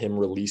about him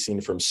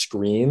releasing from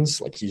screens.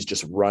 Like he's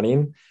just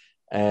running.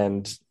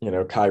 And,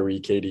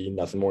 Kyrie, KD,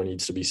 nothing more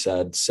needs to be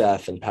said.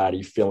 Seth and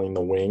Patty filling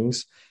the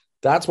wings.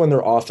 That's when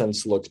their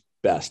offense looks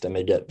best and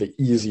they get the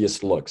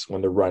easiest looks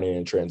when they're running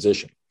in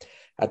transition.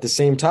 At the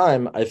same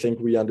time, I think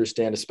we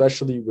understand,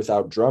 especially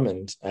without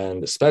Drummond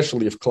and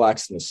especially if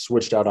Claxton is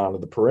switched out onto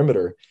the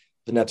perimeter,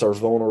 the Nets are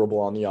vulnerable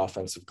on the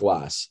offensive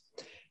glass.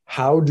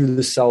 How do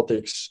the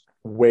Celtics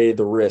weigh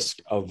the risk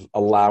of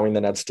allowing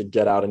the Nets to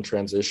get out in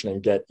transition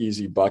and get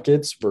easy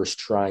buckets versus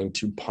trying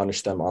to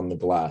punish them on the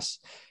glass?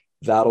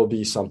 That'll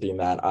be something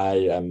that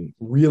I am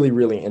really,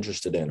 really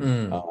interested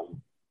in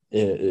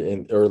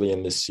early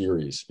in this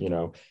series,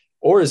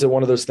 or is it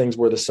one of those things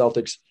where the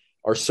Celtics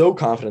are so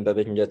confident that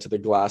they can get to the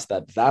glass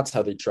that's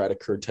how they try to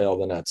curtail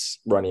the Nets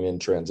running in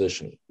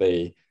transition?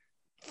 They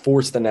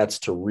force the Nets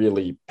to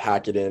really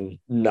pack it in,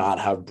 not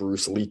have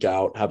Bruce leak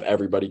out, have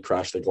everybody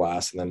crash the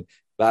glass. And then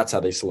that's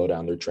how they slow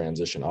down their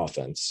transition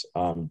offense.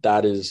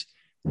 That is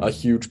a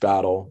huge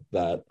battle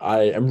that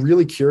I am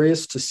really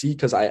curious to see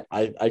because I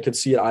could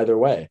see it either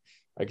way.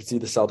 I could see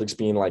the Celtics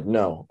being like,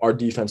 no, our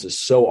defense is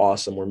so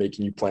awesome. We're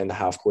making you play in the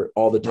half court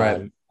all the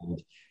time. Right.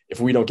 And if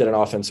we don't get an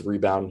offensive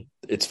rebound,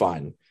 it's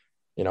fine.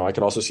 I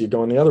could also see it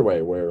going the other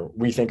way where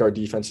we think our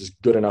defense is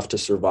good enough to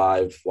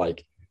survive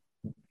like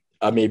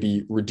a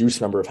maybe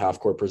reduced number of half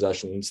court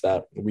possessions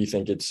that we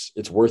think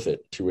it's worth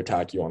it to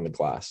attack you on the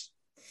glass.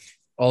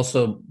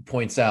 Also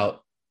points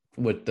out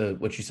what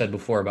you said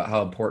before about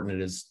how important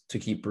it is to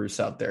keep Bruce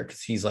out there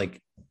because he's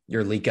like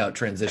your leak out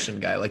transition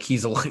guy. Like he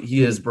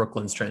is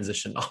Brooklyn's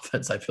transition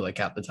offense. I feel like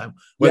half the time,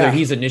 whether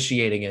he's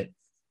initiating it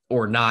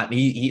or not,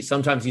 he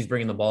sometimes he's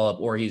bringing the ball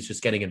up or he's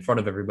just getting in front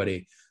of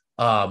everybody.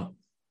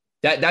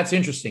 That's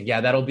interesting.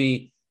 Yeah, that'll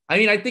be. I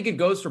mean, I think it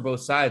goes for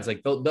both sides.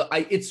 Like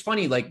it's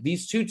funny. Like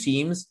these two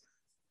teams,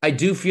 I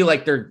do feel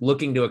like they're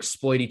looking to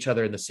exploit each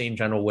other in the same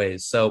general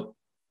ways. So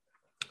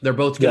they're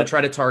both going to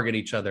try to target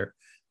each other.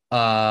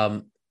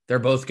 They're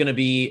both going to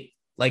be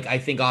like, I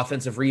think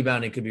offensive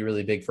rebounding could be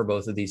really big for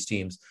both of these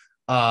teams.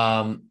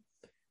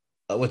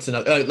 What's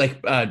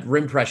another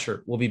rim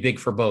pressure will be big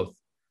for both.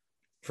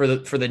 For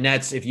the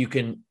Nets, if you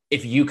can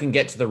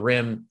get to the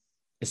rim,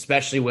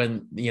 especially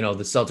when the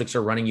Celtics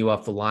are running you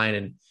off the line,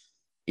 and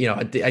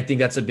I think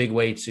that's a big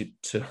way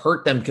to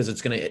hurt them, because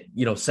it's going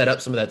to set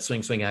up some of that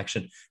swing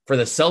action. For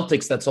the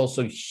Celtics, that's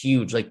also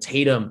huge. Like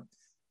Tatum,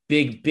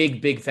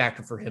 big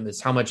factor for him is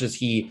how much is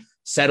he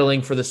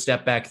settling for the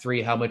step back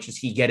three? How much is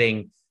he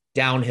getting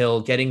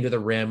downhill, getting to the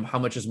rim? How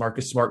much is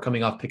Marcus Smart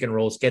coming off pick and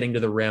rolls, getting to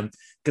the rim?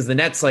 Because the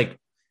Nets,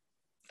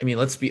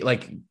 let's be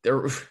like,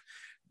 they're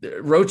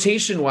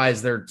rotation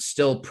wise, they're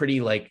still pretty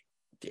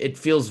it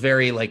feels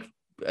very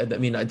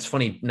it's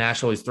funny,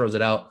 Nash always throws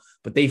it out,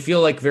 but they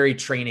feel like very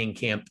training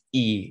camp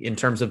in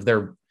terms of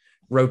their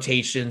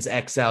rotations,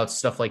 X outs,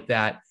 stuff like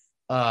that.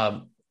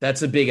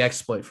 That's a big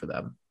exploit for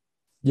them.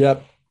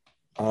 Yep.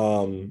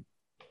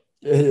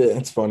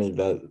 It's funny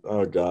that,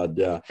 oh God,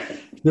 yeah.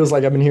 Feels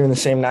like I've been hearing the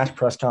same Nash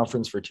press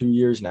conference for 2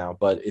 years now,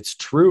 but it's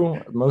true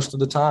most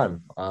of the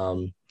time.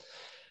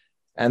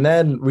 And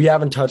then we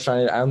haven't touched on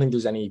it. I don't think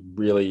there's any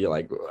really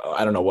I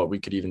don't know what we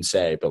could even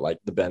say, but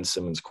the Ben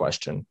Simmons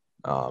question.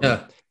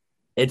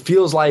 It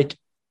feels like,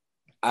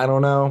 I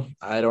don't know.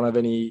 I don't have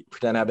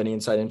pretend to have any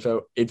inside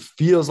info. It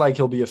feels like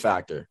he'll be a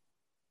factor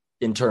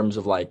in terms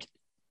of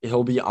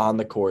he'll be on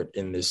the court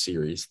in this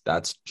series.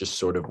 That's just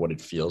sort of what it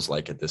feels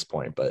like at this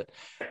point. But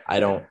I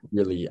don't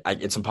really,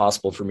 it's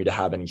impossible for me to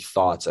have any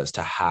thoughts as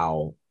to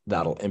how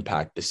that'll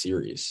impact the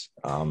series,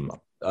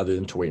 other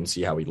than to wait and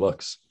see how he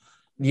looks.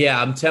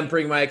 Yeah, I'm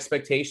tempering my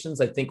expectations.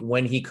 I think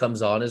when he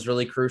comes on is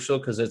really crucial,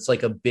 because it's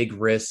a big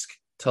risk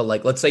to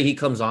let's say he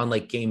comes on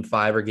game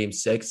 5 or game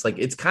 6.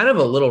 It's kind of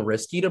a little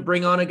risky to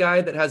bring on a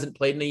guy that hasn't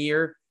played in a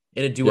year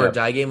in a do or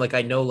die game.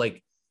 I know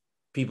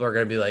people are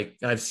going to be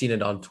I've seen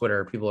it on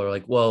Twitter. People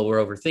are well,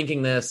 we're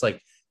overthinking this.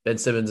 Ben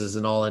Simmons is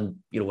an all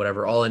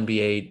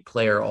NBA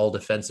player, all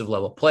defensive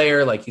level player.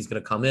 He's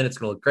going to come in, it's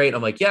going to look great.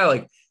 I'm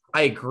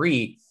I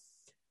agree.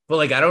 But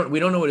we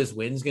don't know what his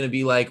win's going to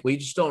be like. We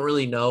just don't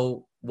really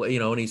know what,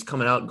 and he's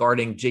coming out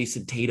guarding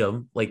Jason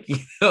Tatum,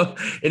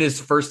 in his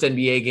first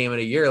NBA game in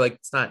a year.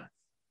 It's not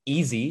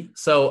easy.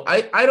 So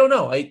I don't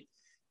know.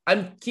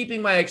 I'm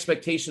keeping my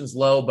expectations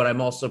low, but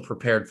I'm also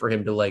prepared for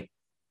him to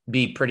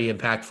be pretty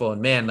impactful.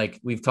 And man,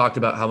 we've talked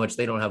about how much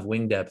they don't have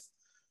wing depth.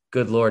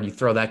 Good Lord, you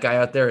throw that guy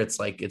out there, it's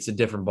it's a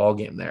different ball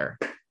game there.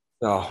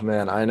 Oh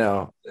man, I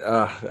know.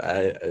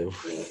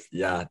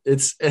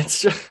 It's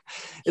just,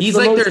 he's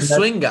their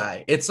swing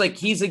guy. It's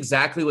he's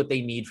exactly what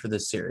they need for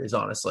this series,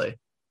 honestly.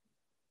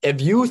 If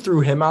you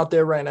threw him out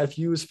there right now, if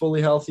he was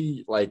fully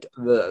healthy,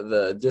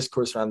 the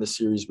discourse around the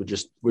series would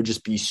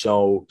just be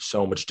so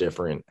much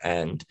different.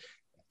 And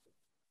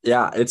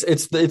yeah, it's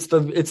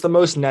the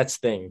most Nets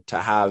thing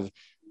to have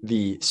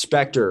the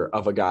specter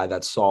of a guy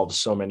that solves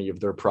so many of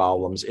their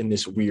problems in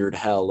this weird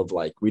hell of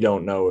we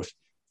don't know if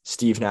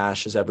Steve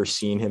Nash has ever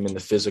seen him in the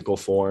physical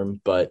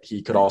form, but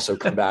he could also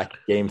come back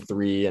game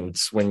 3 and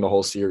swing the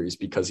whole series,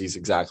 because he's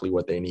exactly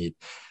what they need.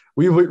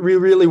 We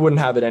really wouldn't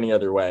have it any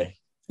other way.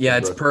 Yeah,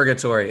 it's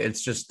purgatory.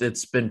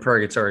 It's been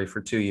purgatory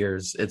for 2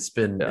 years. It's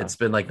been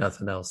like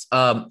nothing else.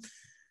 All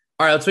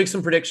right, let's make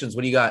some predictions.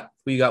 What do you got?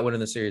 Who you got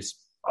winning the series?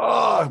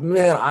 Oh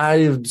man,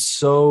 I'm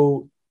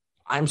so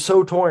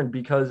torn,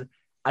 because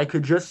I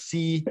could just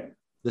see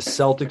the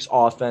Celtics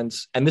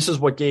offense, and this is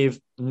what gave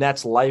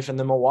Nets life in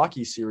the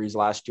Milwaukee series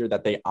last year,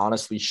 that they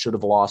honestly should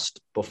have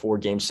lost before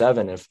game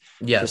 7 if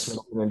Chris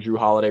Middleton and Drew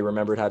Holiday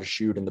remembered how to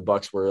shoot and the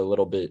Bucks were a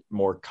little bit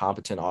more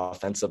competent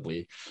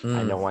offensively.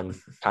 I know I'm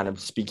kind of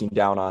speaking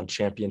down on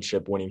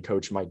championship winning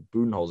coach Mike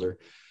Budenholzer,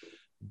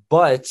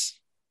 but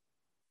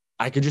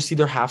I could just see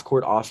their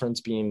half-court offense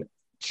being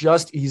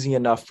just easy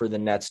enough for the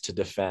Nets to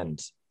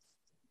defend,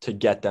 to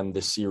get them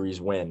this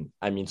series win.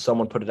 I mean,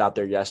 someone put it out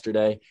there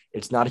yesterday.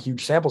 It's not a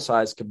huge sample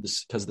size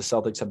because the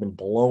Celtics have been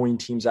blowing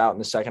teams out in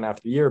the second half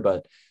of the year,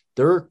 but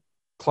their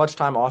clutch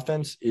time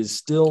offense is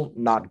still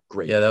not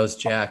great. Yeah, that was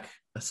Jack.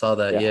 I saw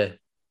that. Yeah.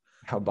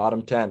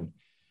 Bottom 10.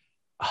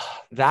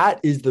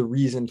 That is the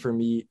reason for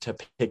me to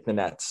pick the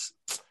Nets.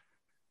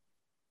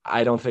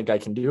 I don't think I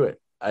can do it.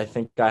 I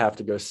think I have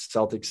to go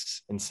Celtics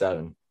in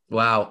 7.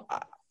 Wow.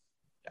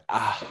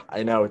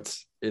 I know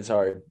it's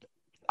hard.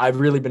 I've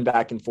really been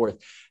back and forth.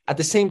 At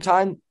the same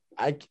time,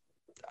 I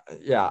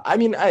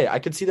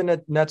could see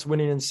the Nets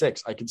winning in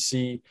 6. I could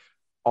see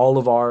all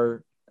of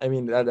our. I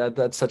mean,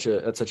 that's such a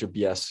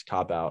BS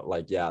cop out.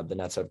 The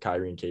Nets have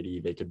Kyrie and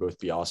KD. They could both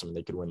be awesome.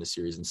 They could win the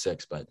series in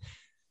 6. But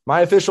my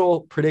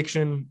official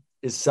prediction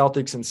is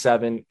Celtics in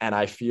 7, and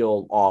I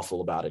feel awful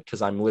about it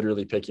because I'm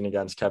literally picking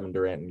against Kevin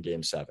Durant in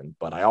Game 7.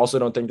 But I also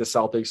don't think the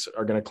Celtics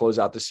are going to close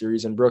out the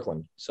series in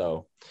Brooklyn.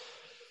 So.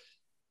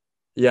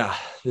 Yeah,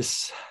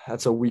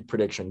 that's a weak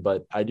prediction,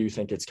 but I do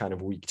think it's kind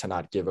of weak to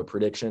not give a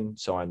prediction.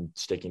 So I'm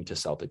sticking to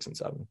Celtics in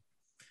 7.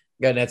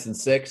 Got Nets in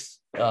 6.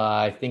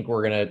 I think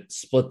we're gonna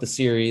split the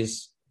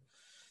series.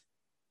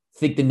 I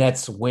think the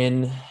Nets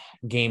win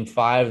game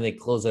 5 and they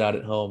close it out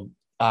at home.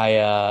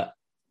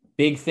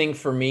 Big thing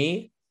for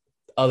me,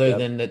 other Yep.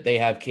 than that they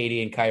have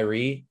Katie and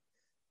Kyrie.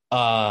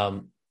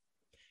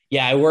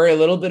 Yeah, I worry a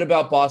little bit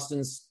about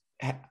Boston's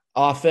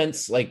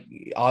offense. Like,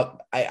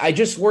 I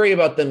just worry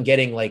about them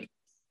getting like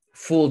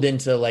fooled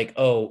into like,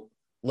 oh,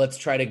 let's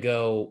try to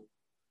go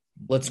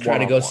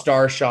One-on-one.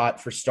 star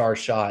shot for star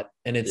shot,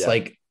 and it's Yeah.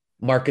 like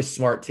Marcus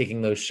Smart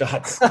taking those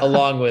shots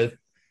along with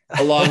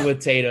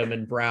Tatum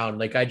and Brown.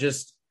 Like, I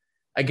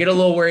get a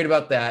little worried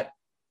about that.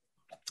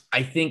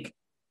 I think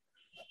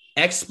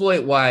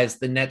exploit wise,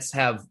 the Nets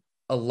have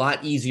a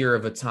lot easier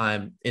of a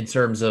time in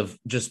terms of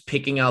just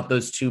picking out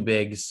those two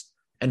bigs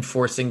and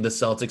forcing the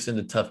Celtics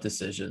into tough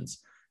decisions.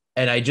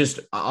 And I just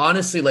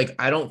honestly, like,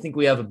 I don't think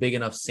we have a big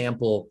enough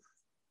sample,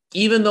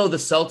 even though the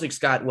Celtics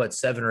got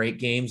 7 or 8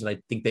 games. And I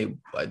think they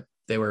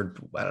were,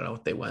 I don't know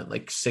what they went,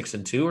 like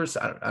 6-2 or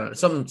I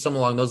don't know, some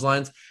along those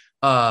lines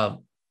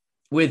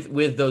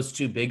with those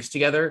two bigs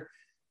together.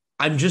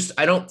 I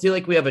don't feel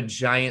like we have a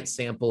giant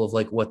sample of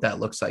like what that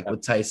looks like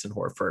with Tyson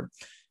Horford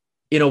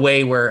in a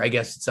way where I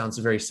guess it sounds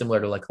very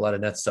similar to like a lot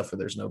of Nets stuff where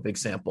there's no big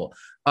sample.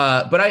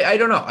 But I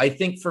don't know. I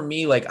think for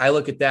me, like I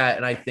look at that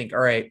and I think, all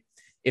right,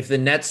 if the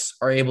Nets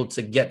are able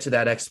to get to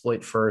that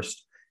exploit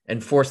first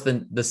and force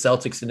the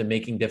Celtics into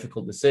making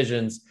difficult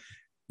decisions,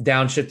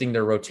 downshifting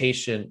their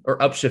rotation or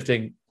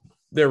upshifting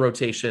their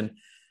rotation,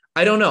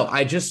 I don't know.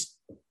 I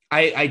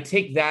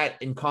take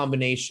that in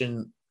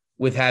combination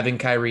with having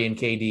Kyrie and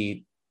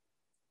KD.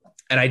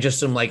 And I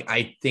just am like,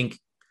 I think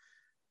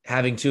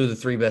having 2 of the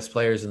 3 best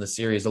players in the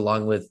series,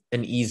 along with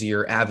an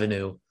easier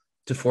avenue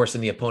to forcing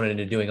the opponent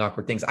into doing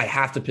awkward things, I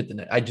have to pit the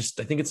net. I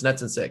think it's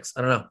Nets in 6.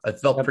 I don't know. I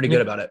felt pretty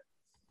good about it.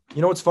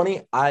 You know what's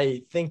funny?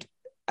 I think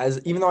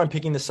even though I'm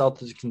picking the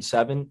Celtics in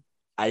 7,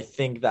 I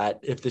think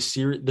that if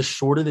the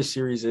shorter the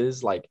series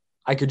is, like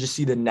I could just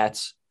see the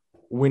Nets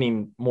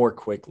winning more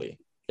quickly,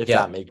 if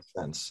that makes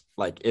sense.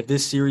 Like if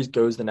this series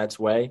goes the Nets'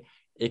 way,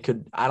 I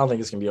don't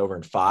think it's going to be over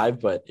in 5,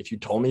 but if you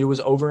told me it was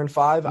over in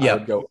 5, I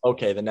would go,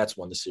 okay, the Nets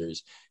won the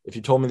series. If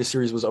you told me the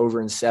series was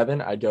over in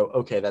 7, I'd go,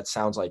 okay, that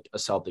sounds like a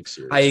Celtics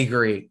series. I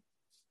agree.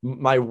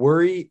 My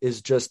worry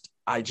is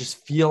I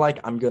just feel like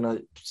I'm going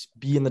to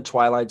be in the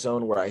twilight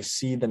zone where I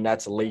see the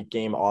Nets late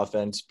game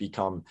offense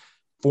become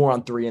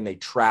 4-on-3 and they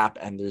trap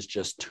and there's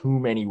just too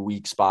many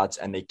weak spots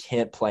and they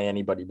can't play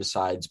anybody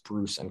besides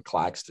Bruce and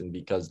Claxton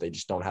because they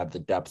just don't have the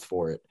depth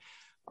for it.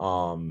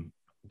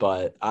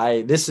 But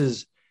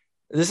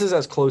this is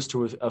as close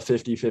to a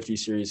 50-50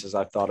 series as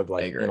I've thought of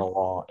like in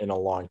a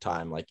long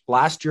time. Like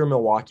last year,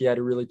 Milwaukee had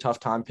a really tough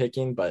time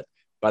picking, but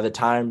by the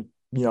time,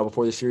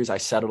 before the series, I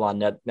settled on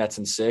Nets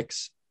in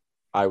 6.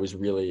 I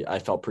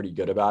felt pretty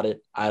good about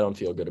it. I don't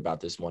feel good about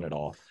this one at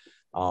all.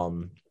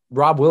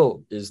 Rob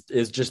Will is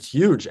just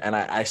huge. And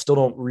I still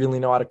don't really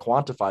know how to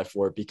quantify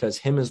for it because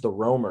him as the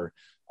roamer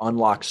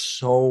unlocks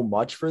so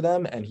much for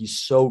them. And he's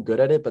so good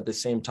at it. But at the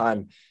same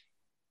time,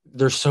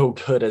 they're so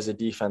good as a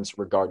defense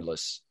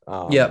regardless.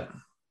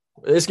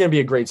 It's going to be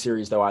a great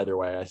series though. Either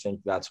way, I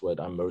think that's what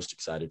I'm most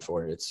excited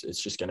for. It's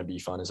just going to be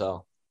fun as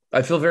hell.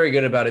 I feel very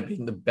good about it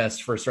being the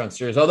best first round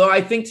series. Although I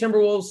think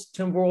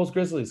Timberwolves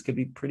Grizzlies could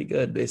be pretty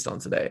good based on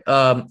today.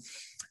 I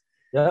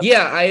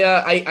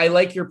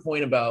like your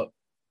point about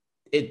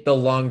it. The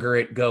longer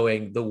it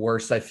going, the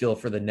worse I feel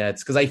for the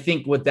Nets. Cause I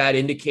think what that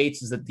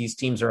indicates is that these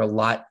teams are a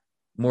lot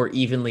more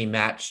evenly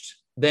matched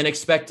than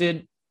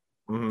expected.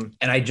 Mm-hmm.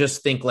 And I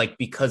just think like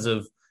because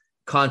of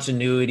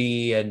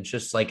continuity and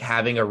just like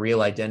having a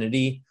real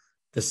identity,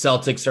 the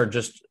Celtics are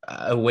just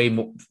a way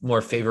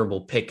more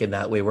favorable pick in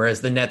that way.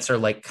 Whereas the Nets are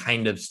like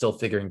kind of still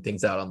figuring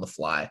things out on the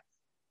fly.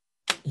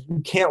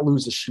 You can't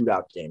lose a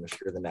shootout game if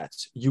you're the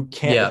Nets. You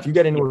can't. If you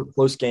get into a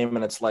close game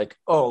and it's like,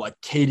 oh, like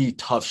KD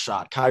tough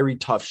shot, Kyrie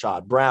tough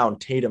shot, Brown,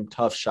 Tatum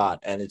tough shot.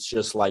 And it's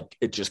just like,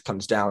 it just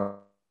comes down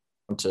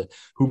to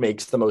who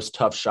makes the most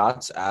tough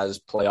shots, as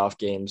playoff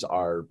games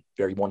are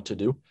very wont to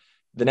do.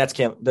 The Nets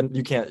can't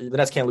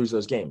lose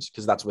those games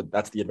because that's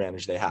the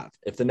advantage they have.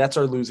 If the Nets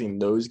are losing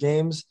those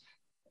games,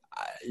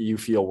 you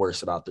feel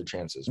worse about their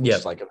chances, which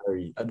is like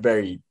a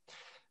very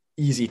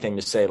easy thing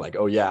to say, like,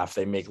 oh yeah, if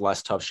they make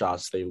less tough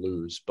shots, they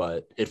lose.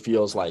 But it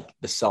feels like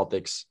the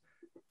Celtics,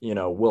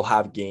 will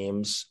have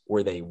games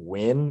where they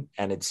win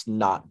and it's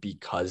not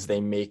because they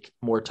make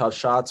more tough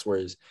shots.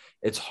 Whereas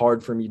it's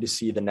hard for me to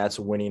see the Nets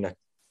winning a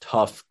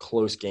tough,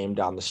 close game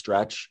down the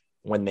stretch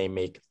when they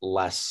make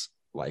less.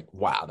 Like,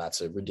 wow, that's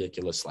a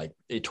ridiculous, like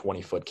a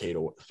 20-foot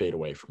fade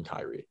away from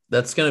Kyrie.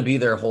 That's going to be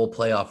their whole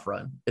playoff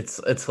run.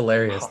 It's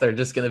hilarious. They're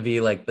just going to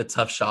be like the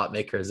tough shot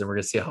makers, and we're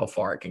going to see how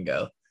far it can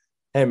go.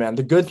 Hey, man,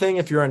 the good thing,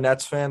 if you're a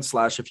Nets fan /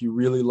 if you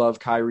really love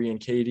Kyrie and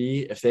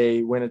KD, if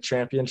they win a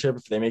championship,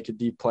 if they make a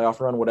deep playoff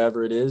run,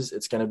 whatever it is,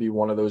 it's going to be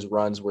one of those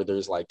runs where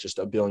there's like just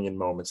a billion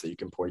moments that you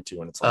can point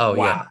to. And it's like,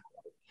 wow.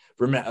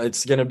 Yeah.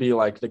 It's going to be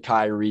like the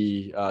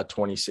Kyrie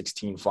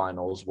 2016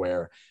 finals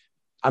where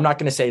I'm not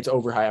going to say it's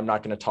overhyped. I'm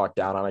not going to talk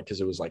down on it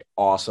because it was like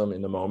awesome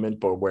in the moment,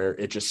 but where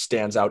it just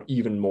stands out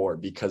even more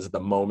because the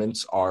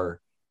moments are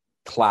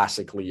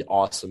classically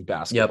awesome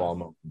basketball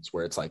moments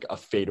where it's like a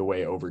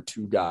fadeaway over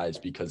two guys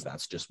because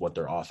that's just what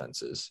their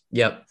offense is.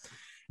 Yep.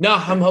 No,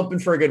 I'm hoping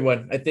for a good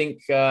one. I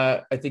think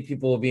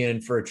people will be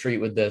in for a treat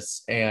with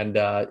this, and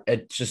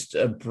it's just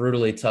a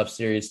brutally tough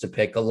series to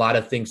pick. A lot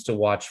of things to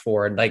watch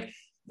for, and like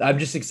I'm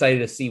just excited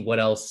to see what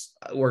else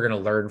we're going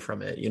to learn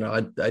from it. You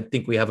know, I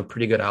think we have a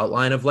pretty good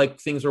outline of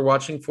like things we're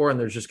watching for, and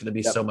there's just going to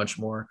be so much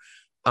more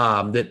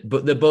that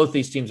both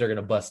these teams are going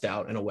to bust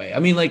out in a way. I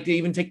mean, like they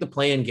even take the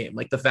play-in game,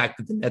 like the fact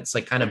that the Nets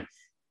like kind of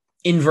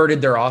inverted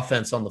their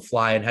offense on the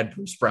fly and had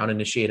Bruce Brown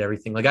initiate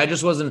everything. Like I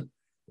just wasn't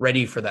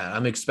ready for that.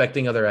 I'm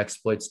expecting other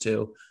exploits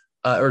too,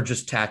 or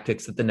just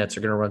tactics that the Nets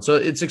are going to run. So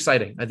it's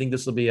exciting. I think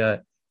this will be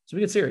a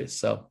good series.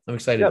 So I'm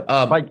excited.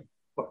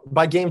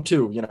 By game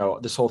 2, you know,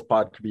 this whole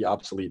pod could be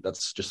obsolete.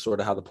 That's just sort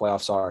of how the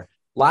playoffs are.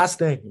 Last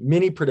thing,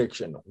 mini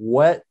prediction.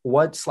 What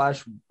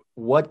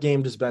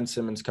game does Ben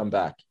Simmons come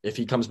back, if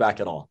he comes back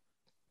at all?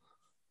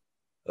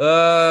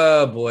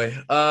 Oh boy.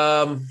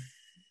 I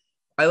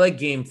like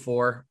game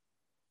 4,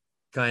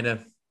 kind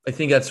of. I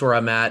think that's where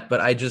I'm at,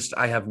 but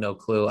I have no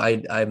clue.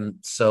 I'm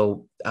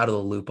so out of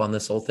the loop on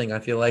this whole thing, I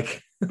feel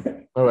like.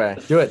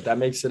 Okay, do it. That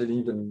makes it an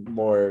even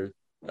more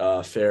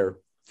fair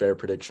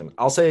prediction.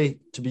 I'll say,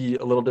 to be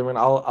a little different,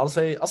 I'll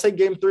say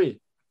game 3.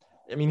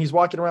 I mean, he's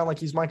walking around like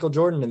he's Michael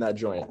Jordan in that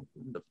joint.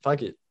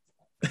 Fuck it.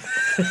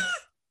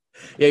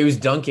 Yeah, he was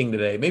dunking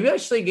today. Maybe I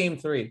should say game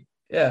 3.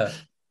 Yeah.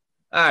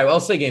 All right, well, I'll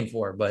say game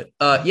 4, but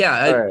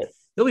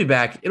he'll be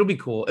back. It'll be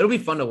cool. It'll be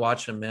fun to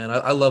watch him, man.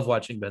 I love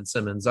watching Ben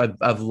Simmons.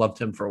 I've loved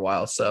him for a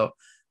while, so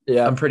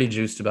yeah, I'm pretty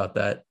juiced about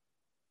that.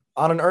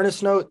 On an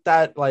earnest note,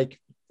 that like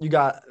you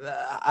got,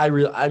 I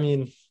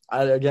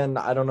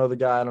don't know the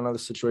guy. I don't know the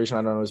situation.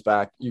 I don't know his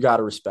back. You got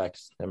to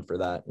respect him for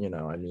that. You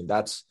know, I mean,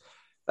 that's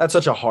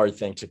such a hard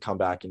thing to come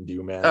back and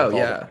do, man. Oh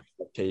yeah.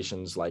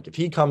 Expectations. Like if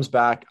he comes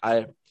back,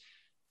 I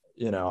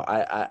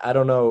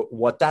don't know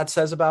what that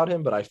says about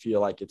him, but I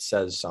feel like it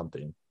says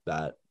something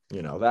that,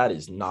 you know, that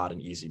is not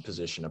an easy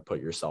position to put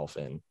yourself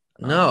in.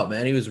 No,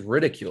 man, he was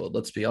ridiculed.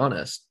 Let's be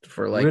honest.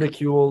 For like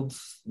ridiculed,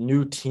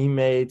 new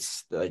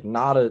teammates, like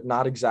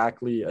not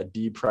exactly a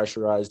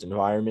depressurized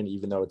environment,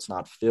 even though it's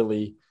not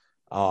Philly.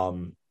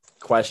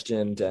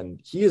 Questioned, and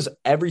he has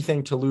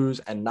everything to lose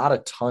and not a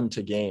ton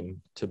to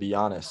gain, to be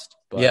honest.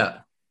 But, yeah,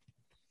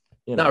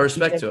 you know,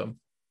 respect to him.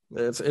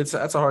 That's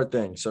a hard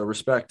thing. So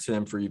respect to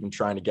him for even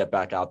trying to get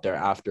back out there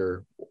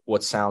after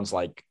what sounds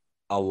like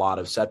a lot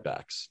of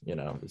setbacks. You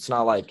know, it's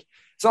not like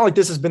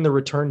this has been the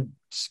return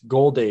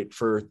goal date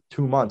for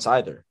 2 months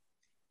either.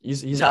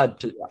 He's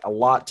had a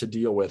lot to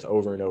deal with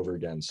over and over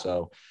again.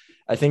 So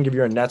I think if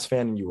you're a Nets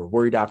fan and you were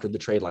worried after the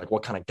trade, like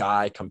what kind of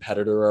guy,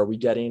 competitor are we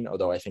getting?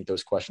 Although I think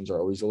those questions are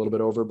always a little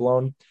bit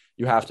overblown.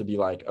 You have to be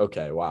like,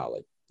 okay, wow,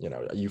 like, you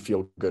know, you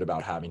feel good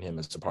about having him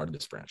as a part of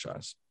this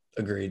franchise.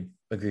 Agreed.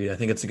 I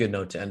think it's a good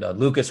note to end on.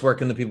 Lucas, where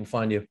can the people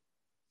find you?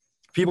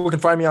 People can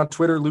find me on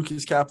Twitter,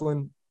 Lucas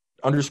Kaplan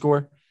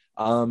 _.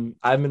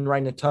 I've been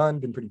writing a ton,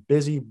 been pretty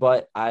busy,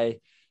 but I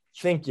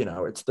think, you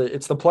know, it's the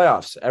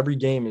playoffs. Every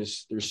game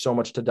there's so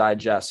much to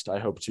digest. I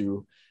hope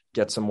to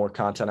get some more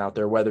content out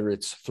there, whether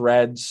it's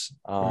threads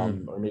or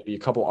maybe a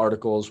couple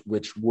articles,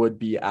 which would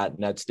be at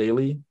Nets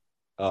Daily.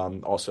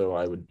 Also,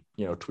 I would,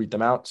 you know, tweet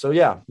them out. So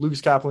yeah,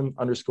 Lucas Kaplan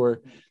 _.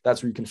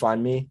 That's where you can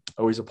find me.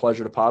 Always a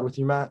pleasure to pod with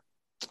you, Matt.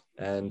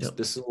 And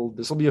this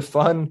will be a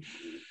fun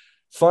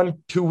 2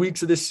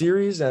 weeks of this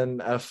series and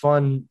a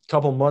fun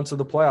couple months of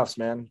the playoffs,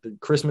 man.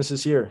 Christmas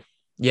is here.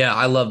 Yeah,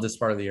 I love this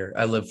part of the year.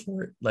 I live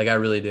for it. Like I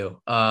really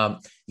do. You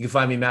can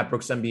find me Matt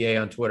Brooks NBA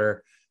on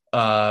Twitter.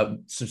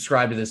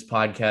 Subscribe to this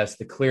podcast,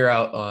 The Clear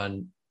Out,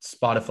 on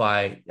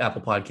Spotify,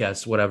 Apple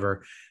Podcasts,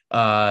 whatever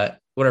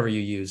you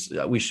use,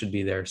 we should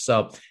be there.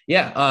 So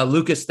yeah,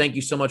 Lucas, thank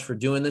you so much for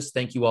doing this.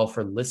 Thank you all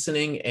for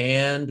listening,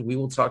 and we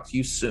will talk to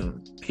you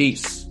soon.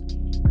 Peace.